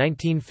Bellow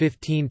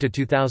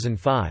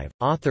 (1915–2005),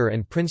 author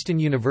and Princeton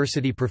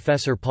University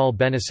professor. Paul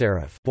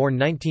Benacerraf, born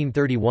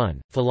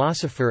 1931,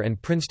 philosopher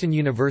and Princeton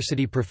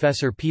University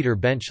professor. Peter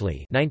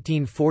Benchley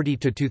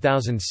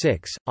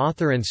 (1940–2006),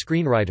 author and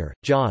screenwriter.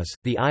 Jaws,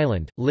 The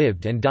Island,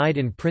 lived and died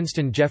in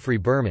Princeton. Jeffrey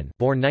Berman,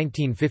 born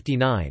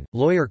 1959,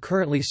 lawyer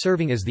currently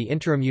serving as the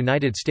interim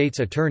United States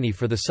Attorney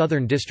for the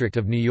Southern District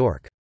of New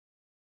York.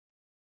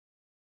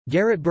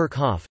 Garrett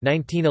Birkhoff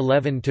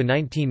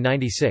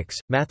 (1911–1996),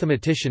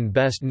 mathematician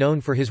best known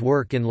for his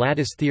work in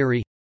lattice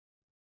theory.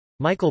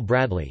 Michael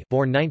Bradley,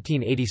 born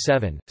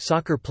 1987,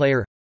 soccer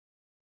player.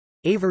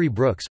 Avery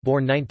Brooks,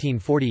 born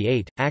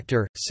 1948,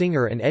 actor,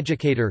 singer and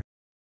educator.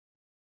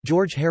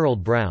 George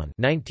Harold Brown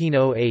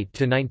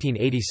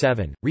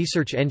 (1908–1987),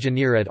 research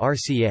engineer at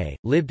RCA,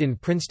 lived in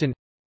Princeton.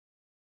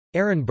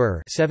 Aaron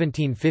Burr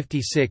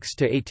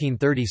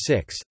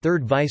 (1756–1836),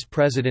 third Vice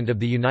President of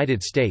the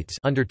United States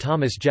under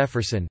Thomas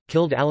Jefferson,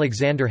 killed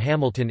Alexander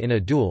Hamilton in a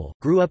duel,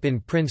 grew up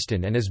in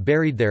Princeton and is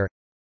buried there.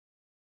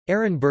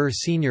 Aaron Burr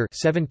Sr.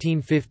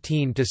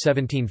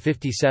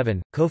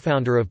 (1715–1757),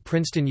 co-founder of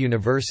Princeton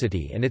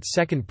University and its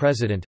second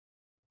president.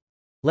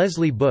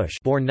 Leslie Bush,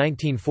 born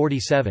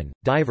 1947,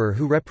 diver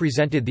who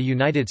represented the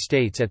United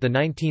States at the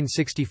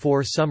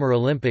 1964 Summer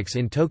Olympics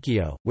in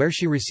Tokyo, where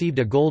she received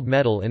a gold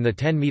medal in the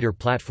 10-meter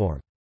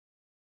platform.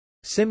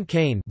 Sim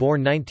Cain,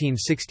 born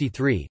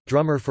 1963,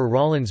 drummer for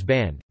Rollins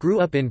Band, grew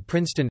up in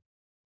Princeton.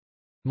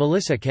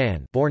 Melissa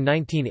Can, born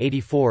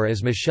 1984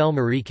 as Michelle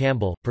Marie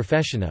Campbell,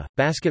 professional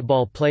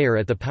basketball player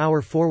at the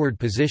power forward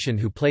position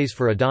who plays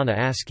for Adana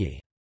Aski.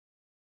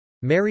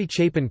 Mary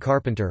Chapin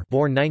Carpenter,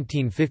 born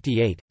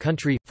 1958,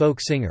 country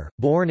folk singer,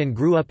 born and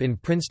grew up in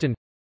Princeton.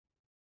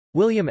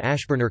 William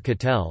Ashburner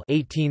Cattell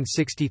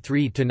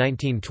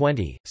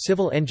 (1863–1920),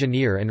 civil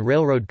engineer and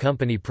railroad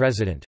company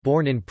president,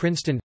 born in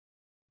Princeton.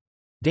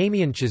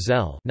 Damien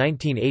Chazelle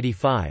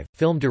 (1985),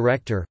 film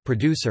director,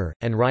 producer,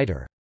 and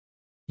writer.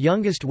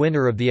 Youngest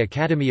winner of the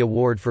Academy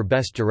Award for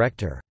Best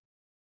Director.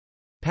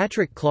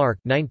 Patrick Clark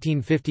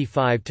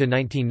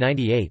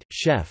 (1955–1998),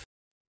 chef.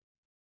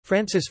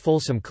 Frances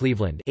Folsom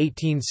Cleveland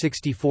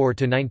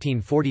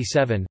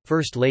 (1864–1947),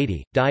 First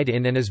Lady, died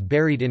in and is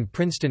buried in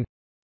Princeton.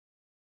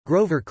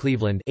 Grover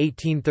Cleveland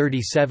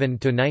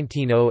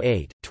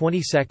 (1837–1908),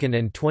 22nd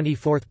and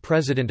 24th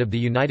President of the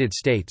United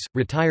States,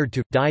 retired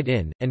to, died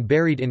in, and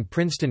buried in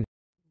Princeton.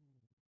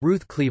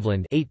 Ruth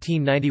Cleveland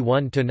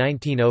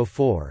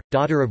 (1891–1904),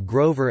 daughter of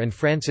Grover and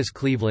Frances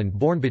Cleveland,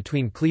 born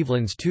between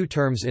Cleveland's two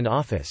terms in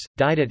office,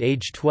 died at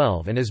age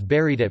 12 and is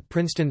buried at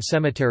Princeton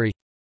Cemetery.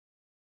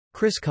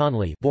 Chris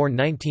Conley, born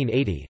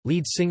 1980,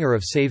 lead singer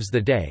of Saves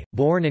the Day,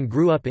 born and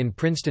grew up in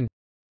Princeton.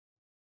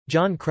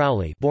 John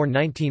Crowley, born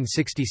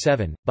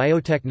 1967,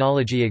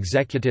 biotechnology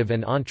executive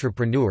and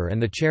entrepreneur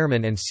and the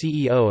chairman and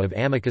CEO of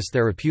Amicus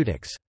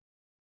Therapeutics.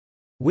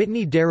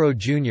 Whitney Darrow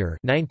Jr.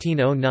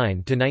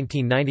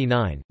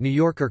 (1909–1999), New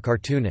Yorker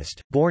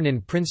cartoonist, born in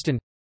Princeton.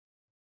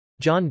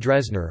 John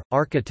Dresner,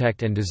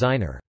 architect and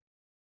designer.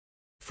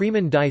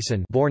 Freeman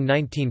Dyson, born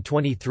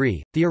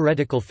 1923,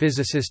 theoretical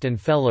physicist and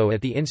fellow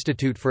at the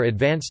Institute for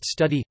Advanced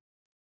Study.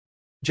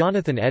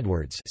 Jonathan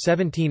Edwards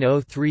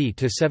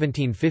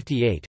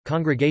 (1703–1758),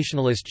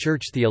 Congregationalist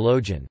church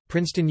theologian,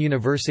 Princeton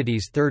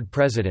University's third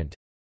president.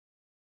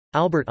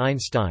 Albert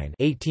Einstein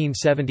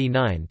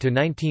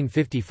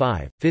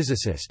 (1879–1955),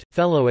 physicist,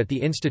 fellow at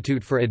the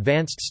Institute for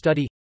Advanced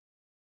Study.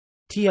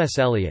 T.S.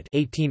 Eliot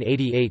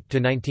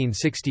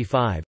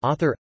 (1888–1965),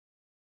 author.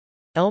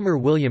 Elmer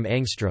William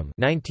Angstrom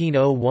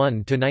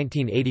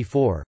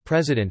 (1901–1984),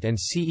 president and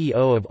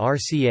CEO of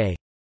RCA.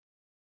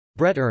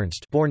 Brett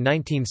Ernst, born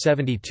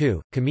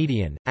 1972,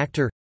 comedian,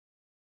 actor.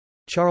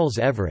 Charles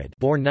Everett,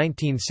 born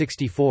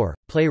 1964,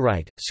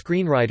 playwright,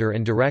 screenwriter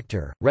and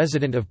director,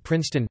 resident of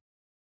Princeton.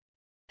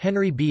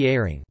 Henry B.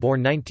 Eyring,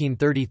 born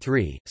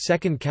 1933,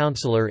 second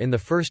counselor in the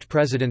First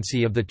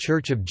Presidency of The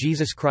Church of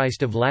Jesus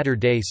Christ of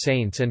Latter-day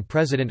Saints and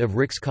president of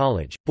Ricks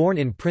College, born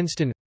in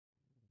Princeton.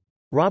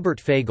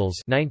 Robert Fagles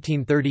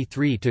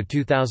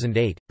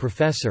 (1933–2008),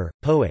 professor,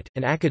 poet,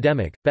 and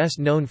academic, best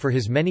known for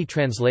his many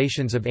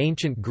translations of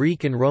ancient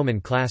Greek and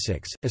Roman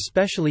classics,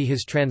 especially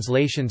his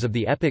translations of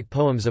the epic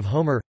poems of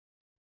Homer.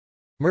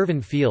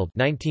 Mervyn Field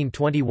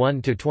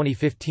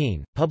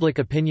 (1921–2015), public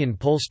opinion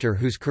pollster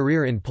whose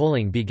career in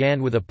polling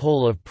began with a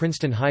poll of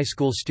Princeton High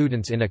School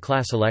students in a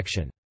class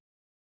election.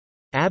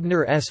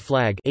 Abner S.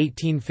 Flagg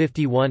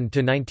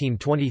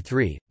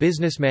 (1851–1923),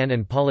 businessman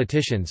and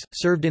politicians,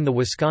 served in the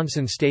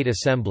Wisconsin State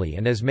Assembly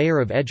and as mayor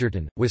of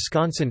Edgerton,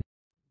 Wisconsin.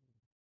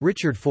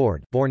 Richard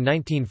Ford, born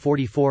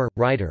 1944,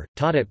 writer,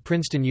 taught at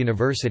Princeton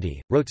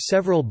University, wrote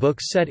several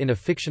books set in a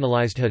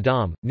fictionalized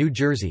Haddam, New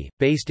Jersey,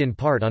 based in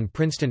part on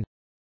Princeton.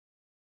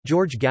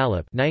 George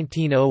Gallup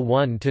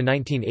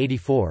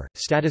 (1901–1984),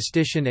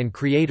 statistician and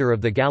creator of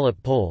the Gallup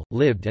poll,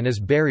 lived and is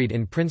buried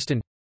in Princeton.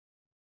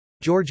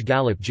 George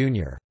Gallup,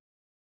 Jr.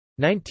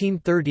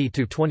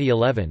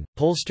 1930–2011,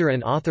 pollster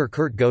and author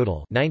Kurt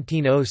Gödel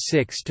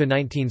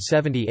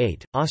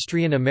 (1906–1978),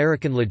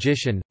 Austrian-American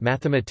logician,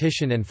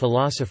 mathematician and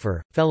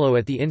philosopher, fellow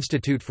at the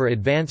Institute for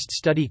Advanced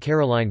Study.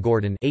 Caroline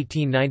Gordon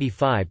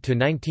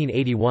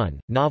 (1895–1981),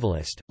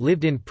 novelist,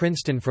 lived in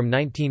Princeton from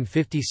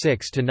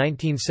 1956 to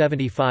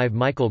 1975.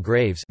 Michael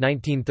Graves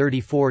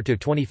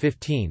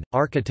 (1934–2015),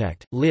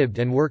 architect, lived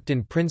and worked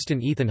in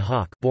Princeton. Ethan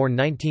Hawke, born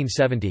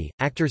 1970,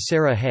 actor.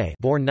 Sarah Hay,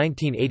 born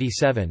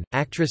 1987,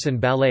 actress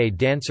and ballet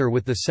dancer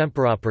with the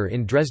Semperoper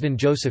in Dresden.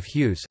 Joseph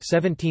Hughes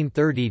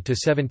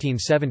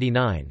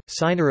 (1730–1779),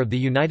 signer of the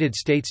United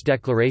States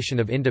Declaration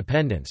of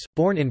Independence,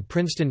 born in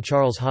Princeton.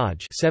 Charles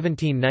Hodge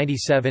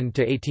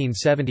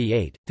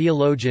 (1797–1878),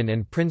 theologian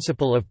and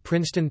principal of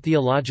Princeton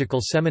Theological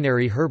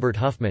Seminary. Herbert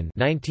Huffman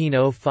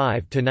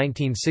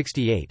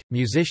 (1905–1968),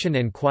 musician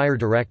and choir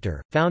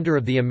director, founder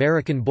of the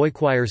American Boy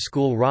Choir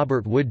School.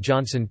 Robert Wood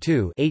Johnson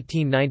II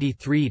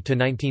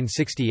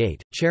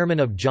 (1893–1968), chairman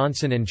of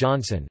Johnson &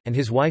 Johnson, and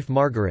his wife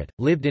Margaret Everett,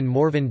 lived in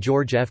Morven.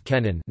 George F.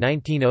 Kennan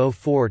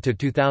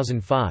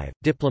 (1904–2005),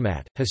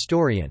 diplomat,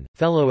 historian,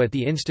 fellow at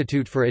the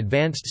Institute for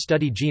Advanced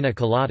Study. Gina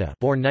Kolata,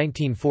 born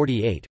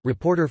 1948,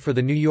 reporter for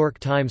The New York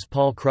Times.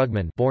 Paul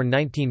Krugman, born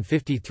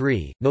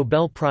 1953,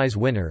 Nobel Prize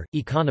winner,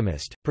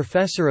 economist,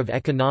 professor of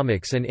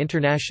economics and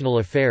international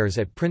affairs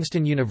at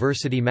Princeton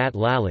University. Matt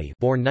Lally,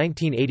 born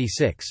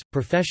 1986,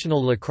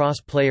 professional lacrosse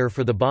player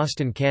for the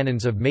Boston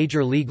Cannons of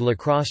Major League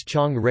Lacrosse.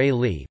 Chong Ray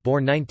Lee,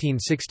 born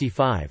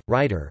 1965,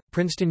 writer,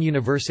 Princeton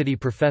University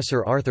professor.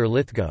 Arthur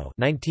Lithgow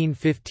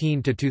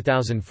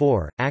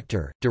 (1915–2004),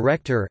 actor,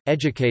 director,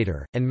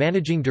 educator, and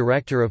managing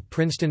director of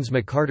Princeton's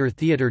McCarter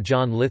Theatre.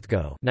 John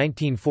Lithgow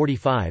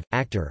 (1945),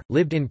 actor,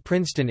 lived in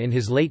Princeton in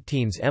his late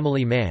teens.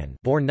 Emily Mann,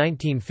 born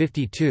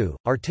 1952,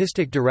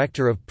 artistic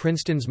director of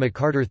Princeton's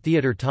McCarter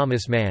Theatre.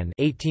 Thomas Mann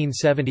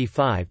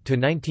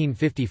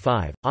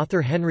 (1875–1955),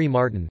 author. Henry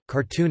Martin,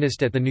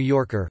 cartoonist at The New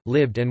Yorker,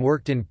 lived and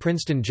worked in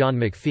Princeton. John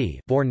McPhee,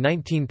 born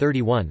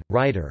 1931,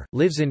 writer,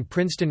 lives in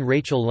Princeton.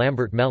 Rachel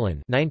Lambert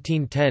Mellon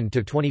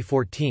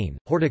 (1910–2014),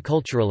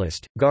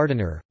 horticulturalist,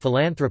 gardener,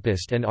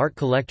 philanthropist and art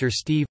collector.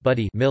 Steve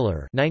Buddy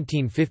Miller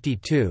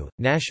 (1952),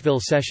 Nashville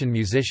session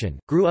musician,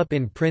 grew up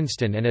in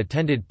Princeton and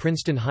attended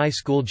Princeton High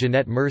School.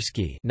 Jeanette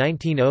Mirsky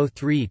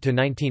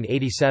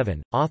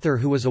 (1903–1987), author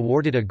who was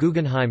awarded a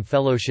Guggenheim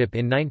Fellowship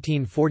in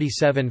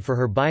 1947 for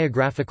her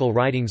biographical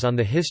writings on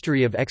the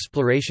history of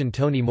exploration.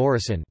 Toni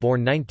Morrison,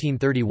 born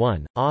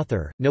 1931,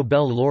 author,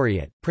 Nobel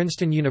laureate,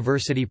 Princeton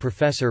University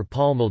professor.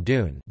 Paul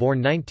Muldoon,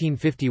 born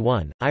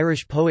 1951,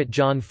 Irish poet.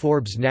 John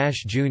Forbes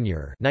Nash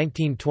Jr.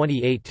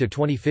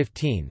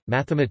 (1928–2015),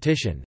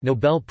 mathematician,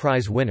 Nobel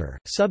Prize winner,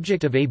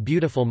 subject of A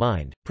Beautiful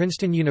Mind,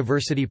 Princeton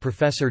University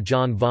professor.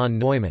 John von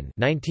Neumann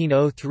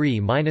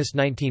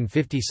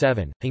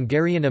 (1903–1957),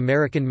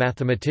 Hungarian-American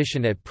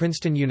mathematician at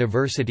Princeton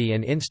University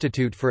and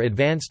Institute for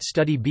Advanced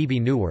Study. Bebe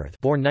Neuwirth,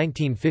 born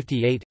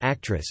 1958,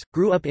 actress,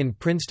 grew up in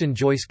Princeton.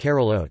 Joyce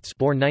Carol Oates,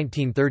 born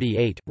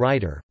 1938,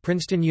 writer,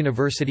 Princeton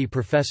University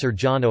professor.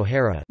 John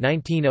O'Hara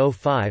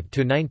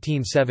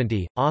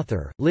 (1905–1970),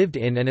 author, lived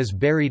in and is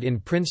buried in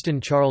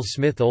Princeton. Charles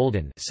Smith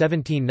Olden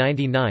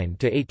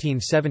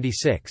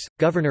 (1799–1876),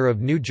 governor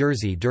of New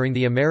Jersey during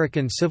the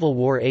American Civil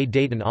War. A.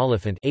 Dayton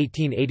Oliphant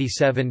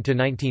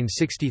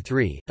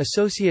 (1887–1963),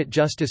 associate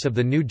justice of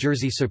the New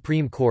Jersey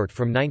Supreme Court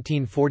from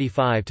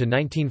 1945 to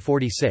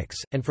 1946,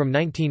 and from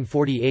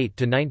 1948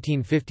 to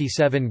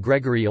 1957.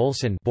 Gregory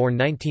Olson, born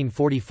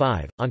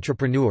 1945,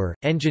 entrepreneur,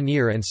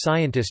 engineer and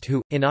scientist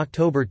who, in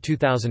October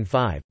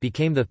 2005,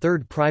 became the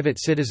third private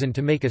citizen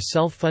to make a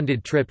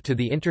self-funded trip to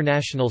the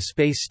International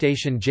Space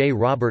Station. J.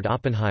 Robert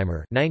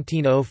Oppenheimer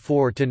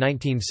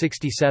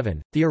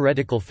 (1904–1967),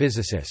 theoretical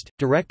physicist,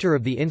 director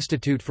of the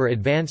Institute for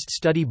Advanced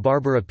Study.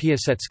 Barbara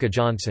Piasecka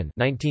Johnson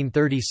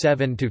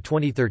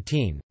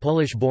 (1937–2013),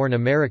 Polish-born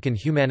American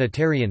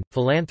humanitarian,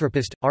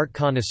 philanthropist, art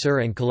connoisseur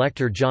and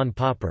collector. John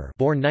Popper,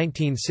 born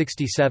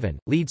 1967,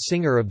 lead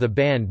singer of the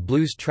band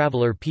Blues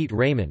Traveler. Pete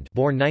Raymond,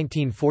 born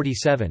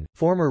 1947,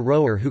 former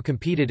rower who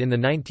competed in the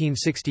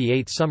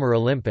 1968 Summer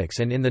Olympics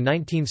and in the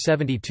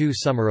 1972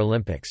 Summer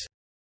Olympics.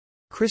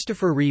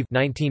 Christopher Reeve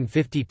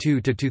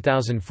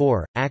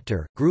 (1952–2004),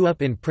 actor, grew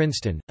up in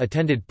Princeton,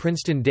 attended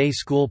Princeton Day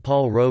School.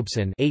 Paul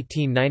Robeson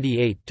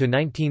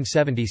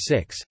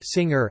 (1898–1976),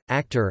 singer,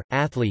 actor,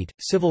 athlete,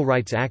 civil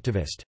rights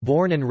activist,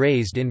 born and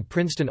raised in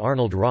Princeton.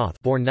 Arnold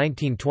Roth, born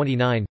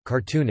 1929,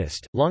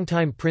 cartoonist,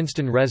 longtime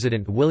Princeton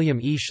resident. William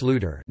E.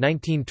 Schluter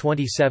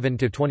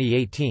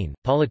 (1927–2018),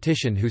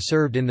 politician who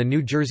served in the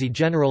New Jersey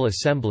General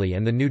Assembly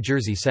and the New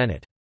Jersey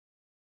Senate.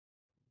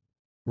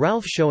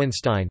 Ralph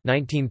Schoenstein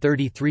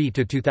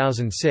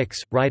 (1933–2006),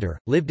 writer,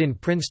 lived in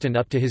Princeton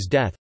up to his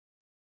death.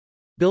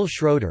 Bill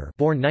Schroeder,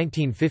 born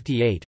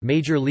 1958,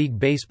 Major League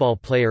Baseball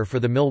player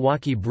for the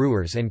Milwaukee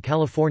Brewers and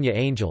California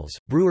Angels,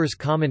 Brewers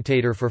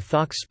commentator for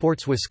Fox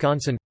Sports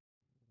Wisconsin.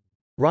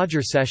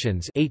 Roger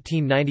Sessions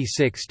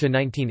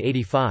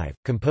 (1896–1985),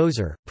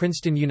 composer,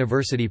 Princeton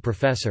University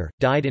professor,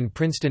 died in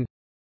Princeton.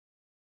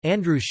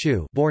 Andrew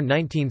Shue, born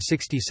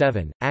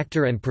 1967,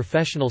 actor and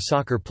professional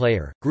soccer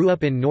player, grew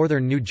up in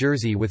northern New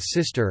Jersey with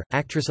sister,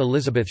 actress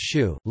Elizabeth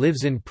Shue,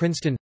 lives in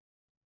Princeton.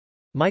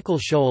 Michael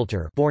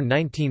Showalter, born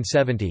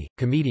 1970,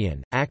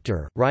 comedian,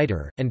 actor,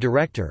 writer, and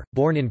director,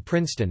 born in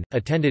Princeton,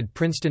 attended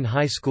Princeton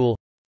High School.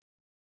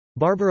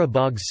 Barbara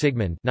Boggs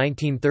Sigmund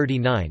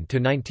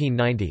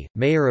 (1939–1990),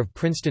 mayor of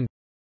Princeton.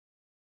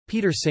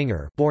 Peter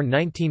Singer, born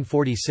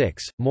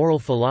 1946, moral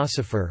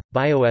philosopher,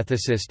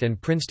 bioethicist and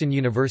Princeton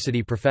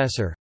University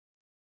professor.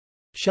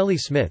 Shelley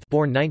Smith,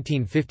 born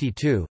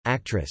 1952,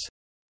 actress.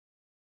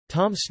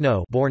 Tom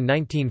Snow, born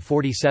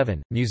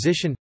 1947,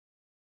 musician.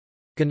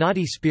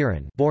 Gennady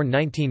Spirin, born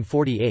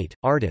 1948,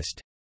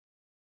 artist.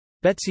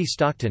 Betsy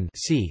Stockton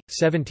c.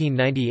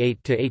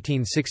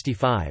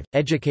 1798–1865,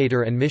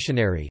 educator and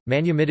missionary,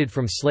 manumitted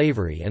from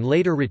slavery and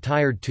later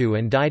retired to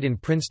and died in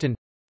Princeton.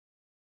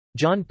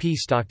 John P.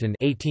 Stockton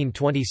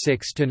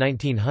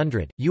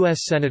 (1826–1900),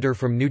 U.S. Senator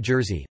from New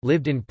Jersey,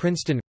 lived in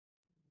Princeton.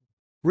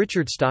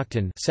 Richard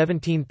Stockton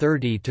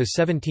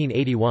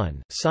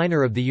 (1730–1781),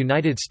 signer of the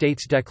United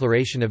States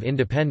Declaration of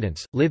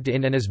Independence, lived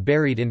in and is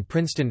buried in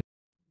Princeton.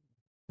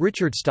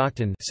 Richard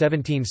Stockton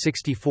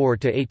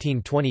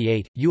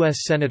 (1764–1828), U.S.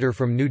 Senator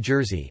from New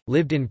Jersey,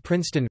 lived in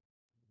Princeton.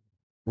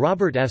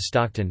 Robert F.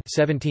 Stockton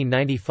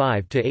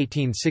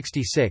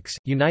 (1795–1866),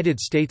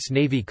 United States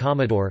Navy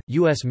Commodore,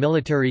 U.S.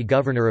 Military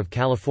Governor of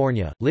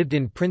California, lived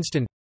in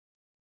Princeton.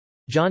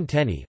 John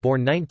Tenney,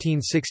 born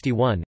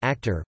 1961,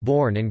 actor,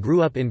 born and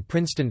grew up in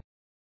Princeton.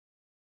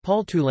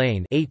 Paul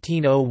Tulane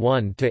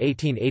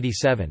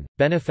 (1801–1887),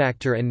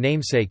 benefactor and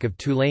namesake of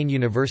Tulane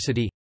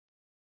University.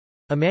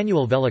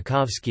 Immanuel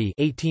Velikovsky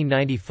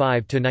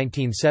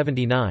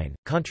 (1895–1979),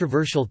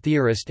 controversial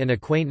theorist and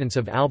acquaintance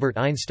of Albert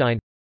Einstein.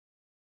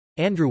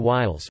 Andrew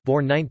Wiles,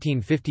 born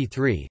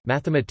 1953,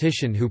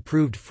 mathematician who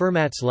proved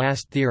Fermat's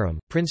last theorem,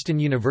 Princeton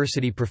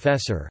University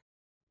professor.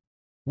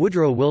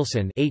 Woodrow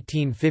Wilson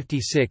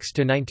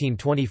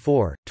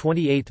 (1856–1924),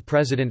 28th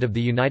President of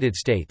the United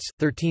States,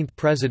 13th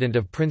President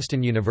of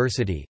Princeton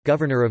University,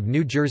 Governor of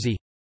New Jersey.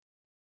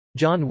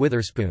 John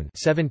Witherspoon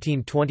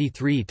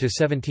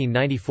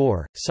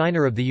 (1723–1794),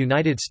 signer of the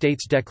United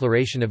States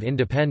Declaration of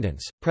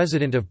Independence,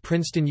 President of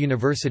Princeton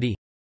University.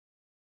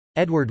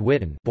 Edward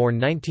Witten, born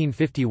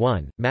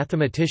 1951,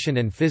 mathematician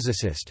and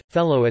physicist,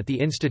 fellow at the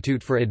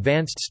Institute for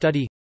Advanced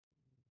Study.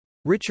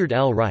 Richard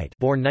L. Wright,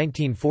 born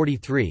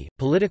 1943,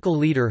 political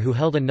leader who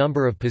held a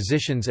number of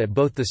positions at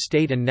both the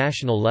state and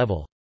national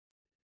level.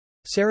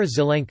 Sarah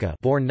Zelenka,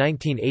 born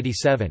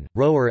 1987,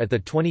 rower at the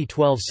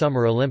 2012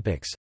 Summer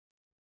Olympics.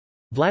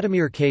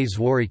 Vladimir K.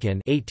 Zworykin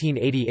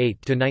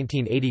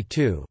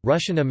 (1888–1982),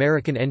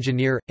 Russian-American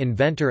engineer,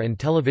 inventor and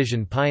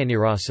television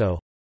pioneer.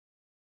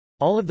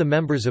 All of the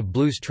members of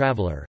Blues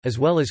Traveler, as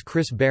well as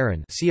Chris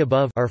Barron, see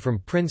above, are from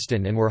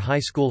Princeton and were high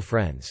school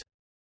friends.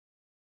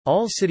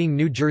 All sitting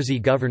New Jersey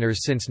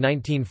governors since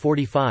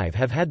 1945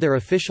 have had their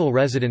official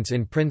residence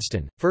in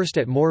Princeton, first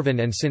at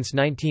Morven and since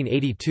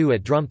 1982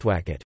 at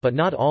Drumthwacket, but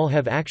not all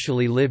have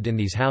actually lived in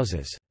these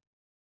houses.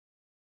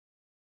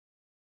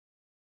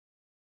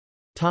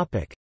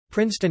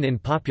 Princeton in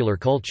popular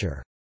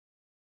culture.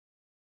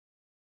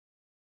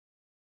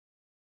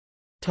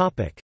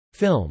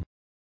 Film.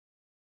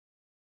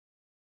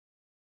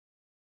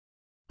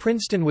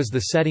 Princeton was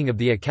the setting of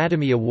the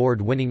Academy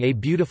Award-winning A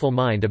Beautiful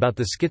Mind about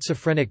the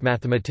schizophrenic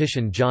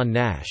mathematician John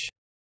Nash.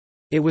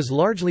 It was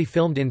largely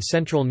filmed in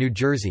central New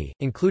Jersey,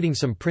 including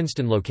some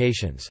Princeton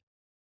locations.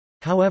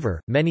 However,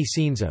 many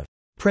scenes of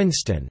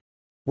Princeton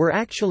were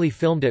actually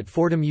filmed at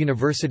Fordham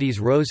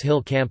University's Rose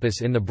Hill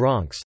campus in the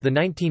Bronx. The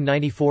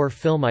 1994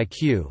 film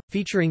IQ,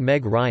 featuring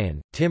Meg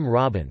Ryan, Tim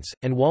Robbins,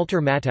 and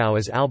Walter Matthau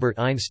as Albert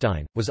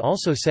Einstein, was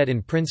also set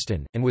in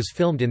Princeton, and was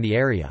filmed in the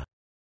area.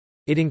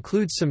 It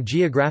includes some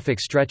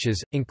geographic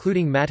stretches,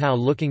 including Matthau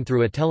looking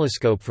through a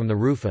telescope from the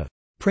roof of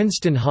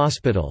Princeton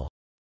Hospital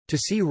to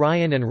see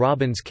Ryan and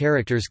Robbins'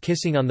 characters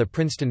kissing on the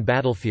Princeton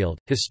battlefield.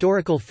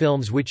 Historical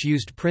films which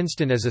used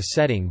Princeton as a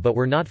setting but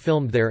were not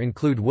filmed there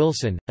include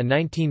Wilson, a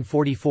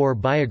 1944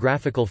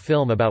 biographical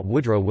film about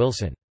Woodrow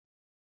Wilson.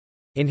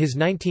 In his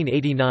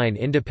 1989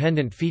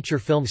 independent feature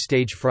film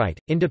Stage Fright,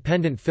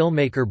 independent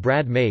filmmaker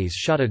Brad Mays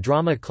shot a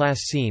drama class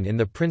scene in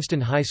the Princeton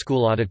High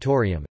School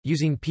auditorium,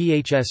 using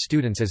PHS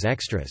students as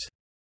extras.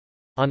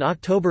 On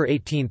October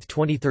 18,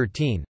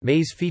 2013,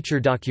 Mays' feature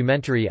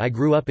documentary I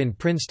Grew Up in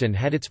Princeton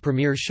had its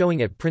premiere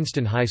showing at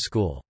Princeton High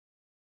School.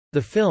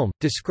 The film,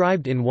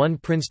 described in one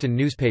Princeton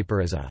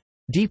newspaper as a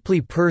deeply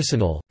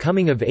personal,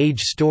 coming-of-age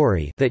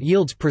story that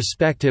yields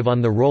perspective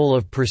on the role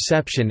of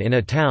perception in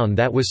a town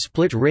that was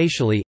split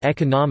racially,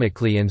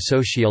 economically and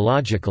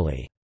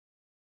sociologically,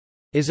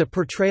 is a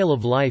portrayal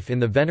of life in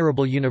the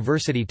venerable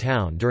university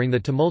town during the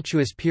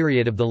tumultuous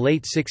period of the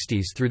late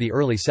 60s through the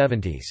early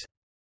 70s.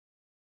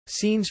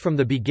 Scenes from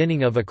the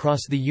beginning of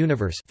Across the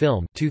Universe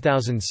film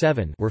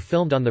 2007 were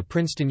filmed on the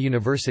Princeton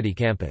University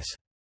campus.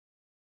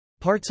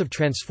 Parts of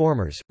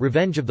Transformers: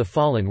 Revenge of the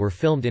Fallen were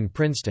filmed in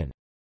Princeton.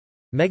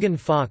 Megan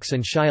Fox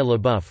and Shia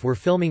LaBeouf were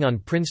filming on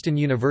Princeton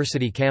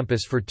University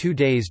campus for 2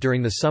 days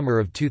during the summer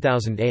of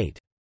 2008.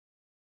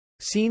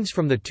 Scenes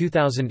from the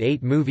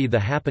 2008 movie The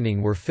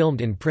Happening were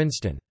filmed in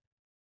Princeton.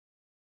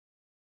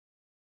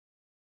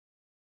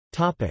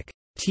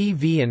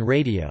 TV and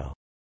radio.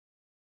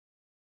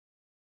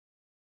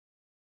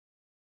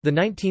 The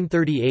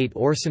 1938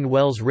 Orson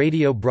Welles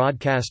radio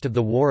broadcast of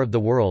The War of the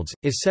Worlds,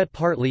 is set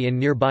partly in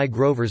nearby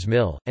Grover's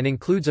Mill, and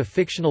includes a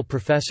fictional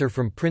professor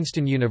from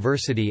Princeton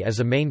University as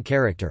a main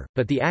character,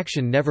 but the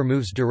action never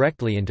moves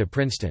directly into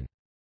Princeton.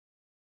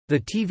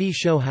 The TV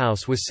show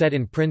House was set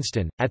in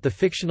Princeton, at the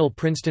fictional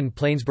Princeton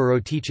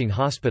Plainsboro Teaching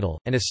Hospital,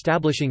 and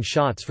establishing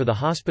shots for the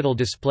hospital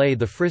display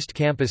the Frist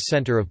Campus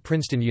Center of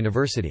Princeton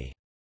University.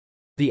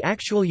 The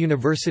actual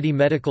University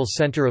Medical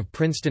Center of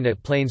Princeton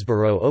at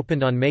Plainsboro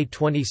opened on May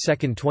 22,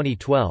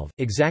 2012,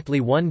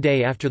 exactly 1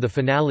 day after the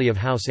finale of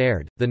House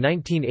aired. The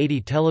 1980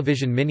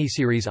 television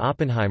miniseries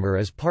Oppenheimer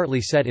is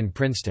partly set in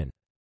Princeton.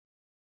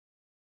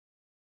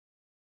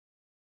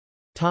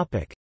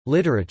 Topic: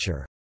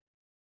 Literature.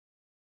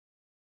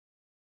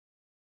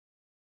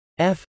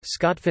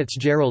 Scott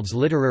Fitzgerald's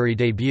literary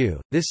debut,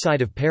 This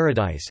Side of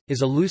Paradise,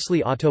 is a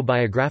loosely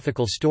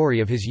autobiographical story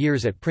of his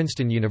years at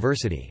Princeton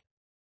University.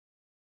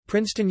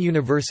 Princeton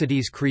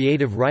University's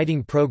creative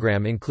writing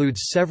program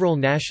includes several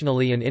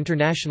nationally and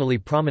internationally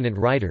prominent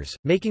writers,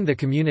 making the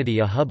community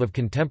a hub of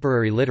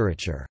contemporary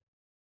literature.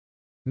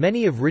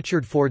 Many of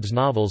Richard Ford's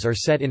novels are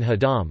set in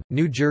Haddam,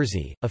 New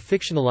Jersey, a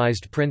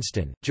fictionalized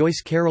Princeton.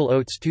 Joyce Carol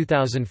Oates'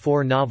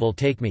 2004 novel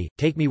Take Me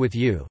With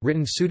You,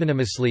 written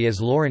pseudonymously as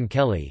Lauren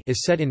Kelly,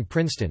 is set in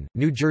Princeton.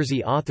 New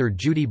Jersey author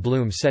Judy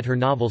Blume set her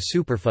novel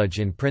Superfudge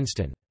in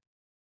Princeton.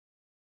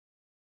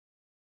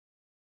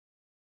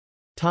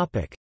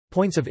 Topic: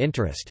 Points of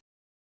interest.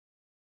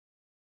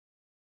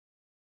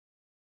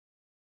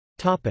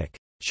 Topic: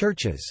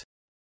 Churches.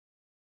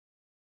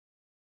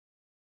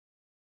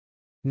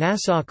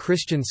 Nassau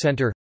Christian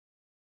Center,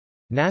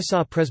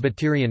 Nassau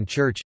Presbyterian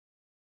Church,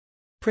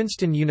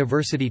 Princeton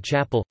University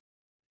Chapel,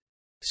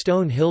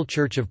 Stone Hill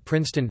Church of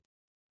Princeton,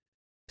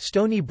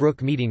 Stony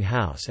Brook Meeting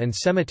House and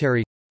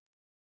Cemetery,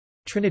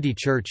 Trinity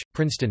Church,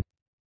 Princeton.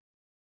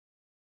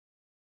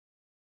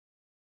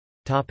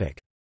 Topic: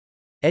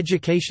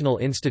 Educational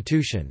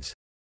institutions.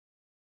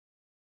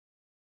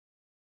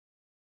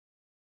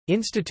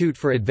 Institute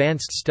for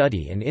Advanced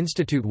Study and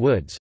Institute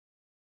Woods,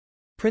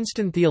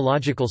 Princeton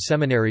Theological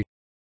Seminary,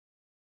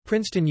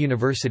 Princeton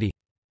University.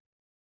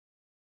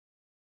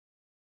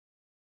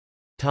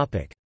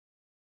 Topic: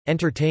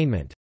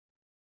 Entertainment.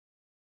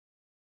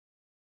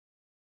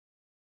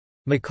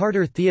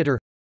 McCarter Theater,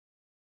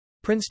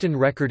 Princeton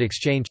Record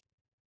Exchange.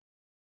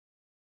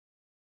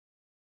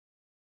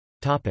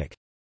 Topic: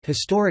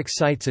 Historic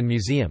sites and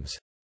museums.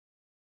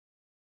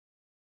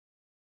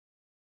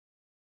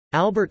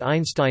 Albert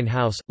Einstein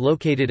House,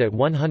 located at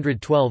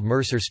 112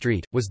 Mercer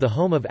Street, was the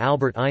home of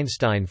Albert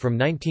Einstein from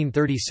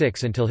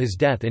 1936 until his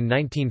death in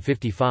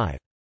 1955.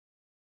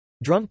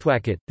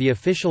 Drumthwacket, the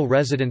official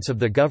residence of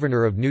the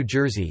Governor of New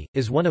Jersey,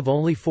 is one of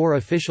only 4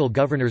 official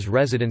governor's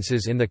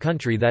residences in the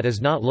country that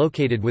is not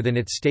located within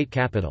its state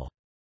capital.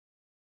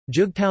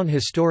 Jugtown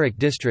Historic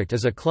District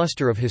is a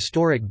cluster of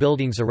historic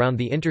buildings around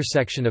the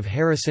intersection of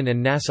Harrison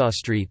and Nassau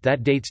Street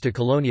that dates to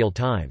colonial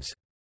times.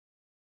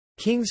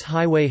 Kings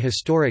Highway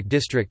Historic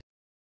District,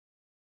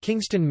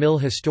 Kingston Mill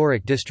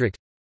Historic District.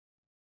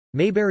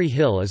 Mayberry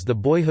Hill is the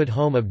boyhood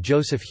home of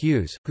Joseph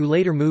Hughes, who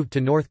later moved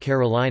to North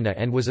Carolina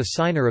and was a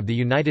signer of the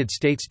United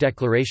States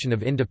Declaration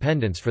of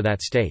Independence for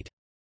that state.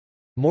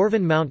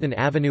 Morven Mountain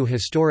Avenue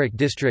Historic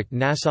District,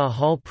 Nassau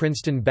Hall,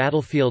 Princeton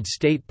Battlefield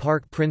State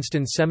Park,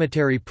 Princeton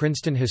Cemetery,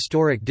 Princeton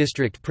Historic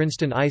District,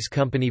 Princeton Ice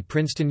Company,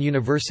 Princeton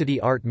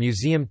University Art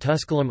Museum,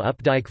 Tusculum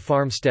Updike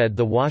Farmstead,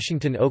 the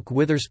Washington Oak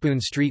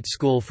Witherspoon Street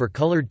School for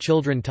Colored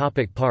Children.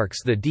 Topic: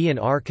 Parks. The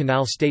D&R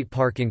Canal State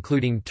Park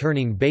including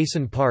Turning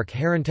Basin Park,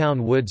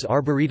 Herrontown Woods,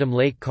 Arboretum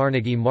Lake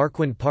Carnegie,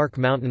 Marquand Park,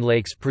 Mountain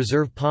Lakes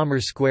Preserve, Palmer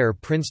Square,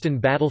 Princeton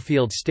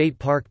Battlefield State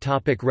Park.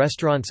 Topic: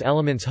 Restaurants.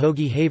 Elements.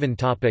 Hoagie Haven.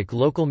 Topic: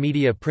 Local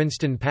media.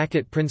 Princeton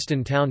Packet,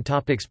 Princeton Town.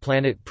 Topics: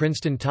 Planet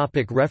Princeton.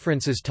 Topic: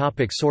 References.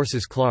 Topic: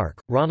 Sources.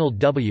 Clark, Ronald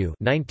W.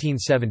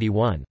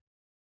 1971.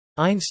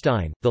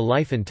 Einstein, The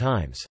Life and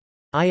Times.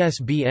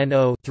 ISBN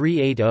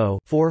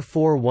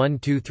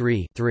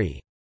 0-380-44123-3.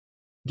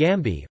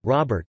 Gamby,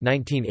 Robert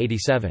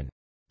 1987.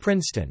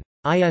 Princeton.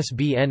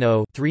 ISBN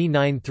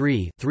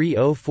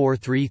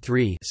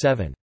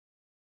 0-393-30433-7.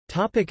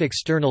 Topic: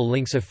 External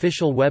links.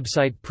 Official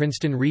website,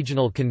 Princeton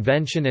Regional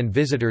Convention and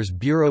Visitors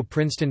Bureau,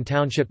 Princeton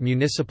Township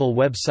Municipal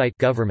Website,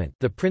 Government,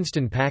 The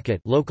Princeton Packet,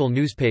 local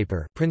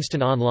newspaper,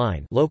 Princeton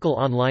Online, local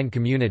online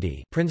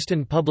community,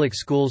 Princeton Public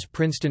Schools,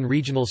 Princeton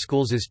Regional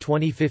Schools'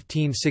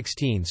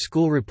 2015-16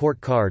 school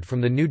report card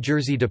from the New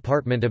Jersey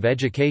Department of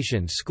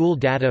Education. School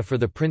data for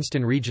the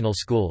Princeton Regional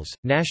Schools,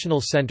 National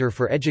Center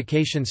for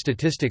Education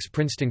Statistics.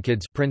 Princeton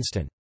Kids,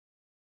 Princeton.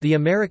 The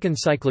American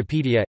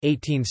Cyclopedia,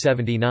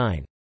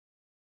 1879.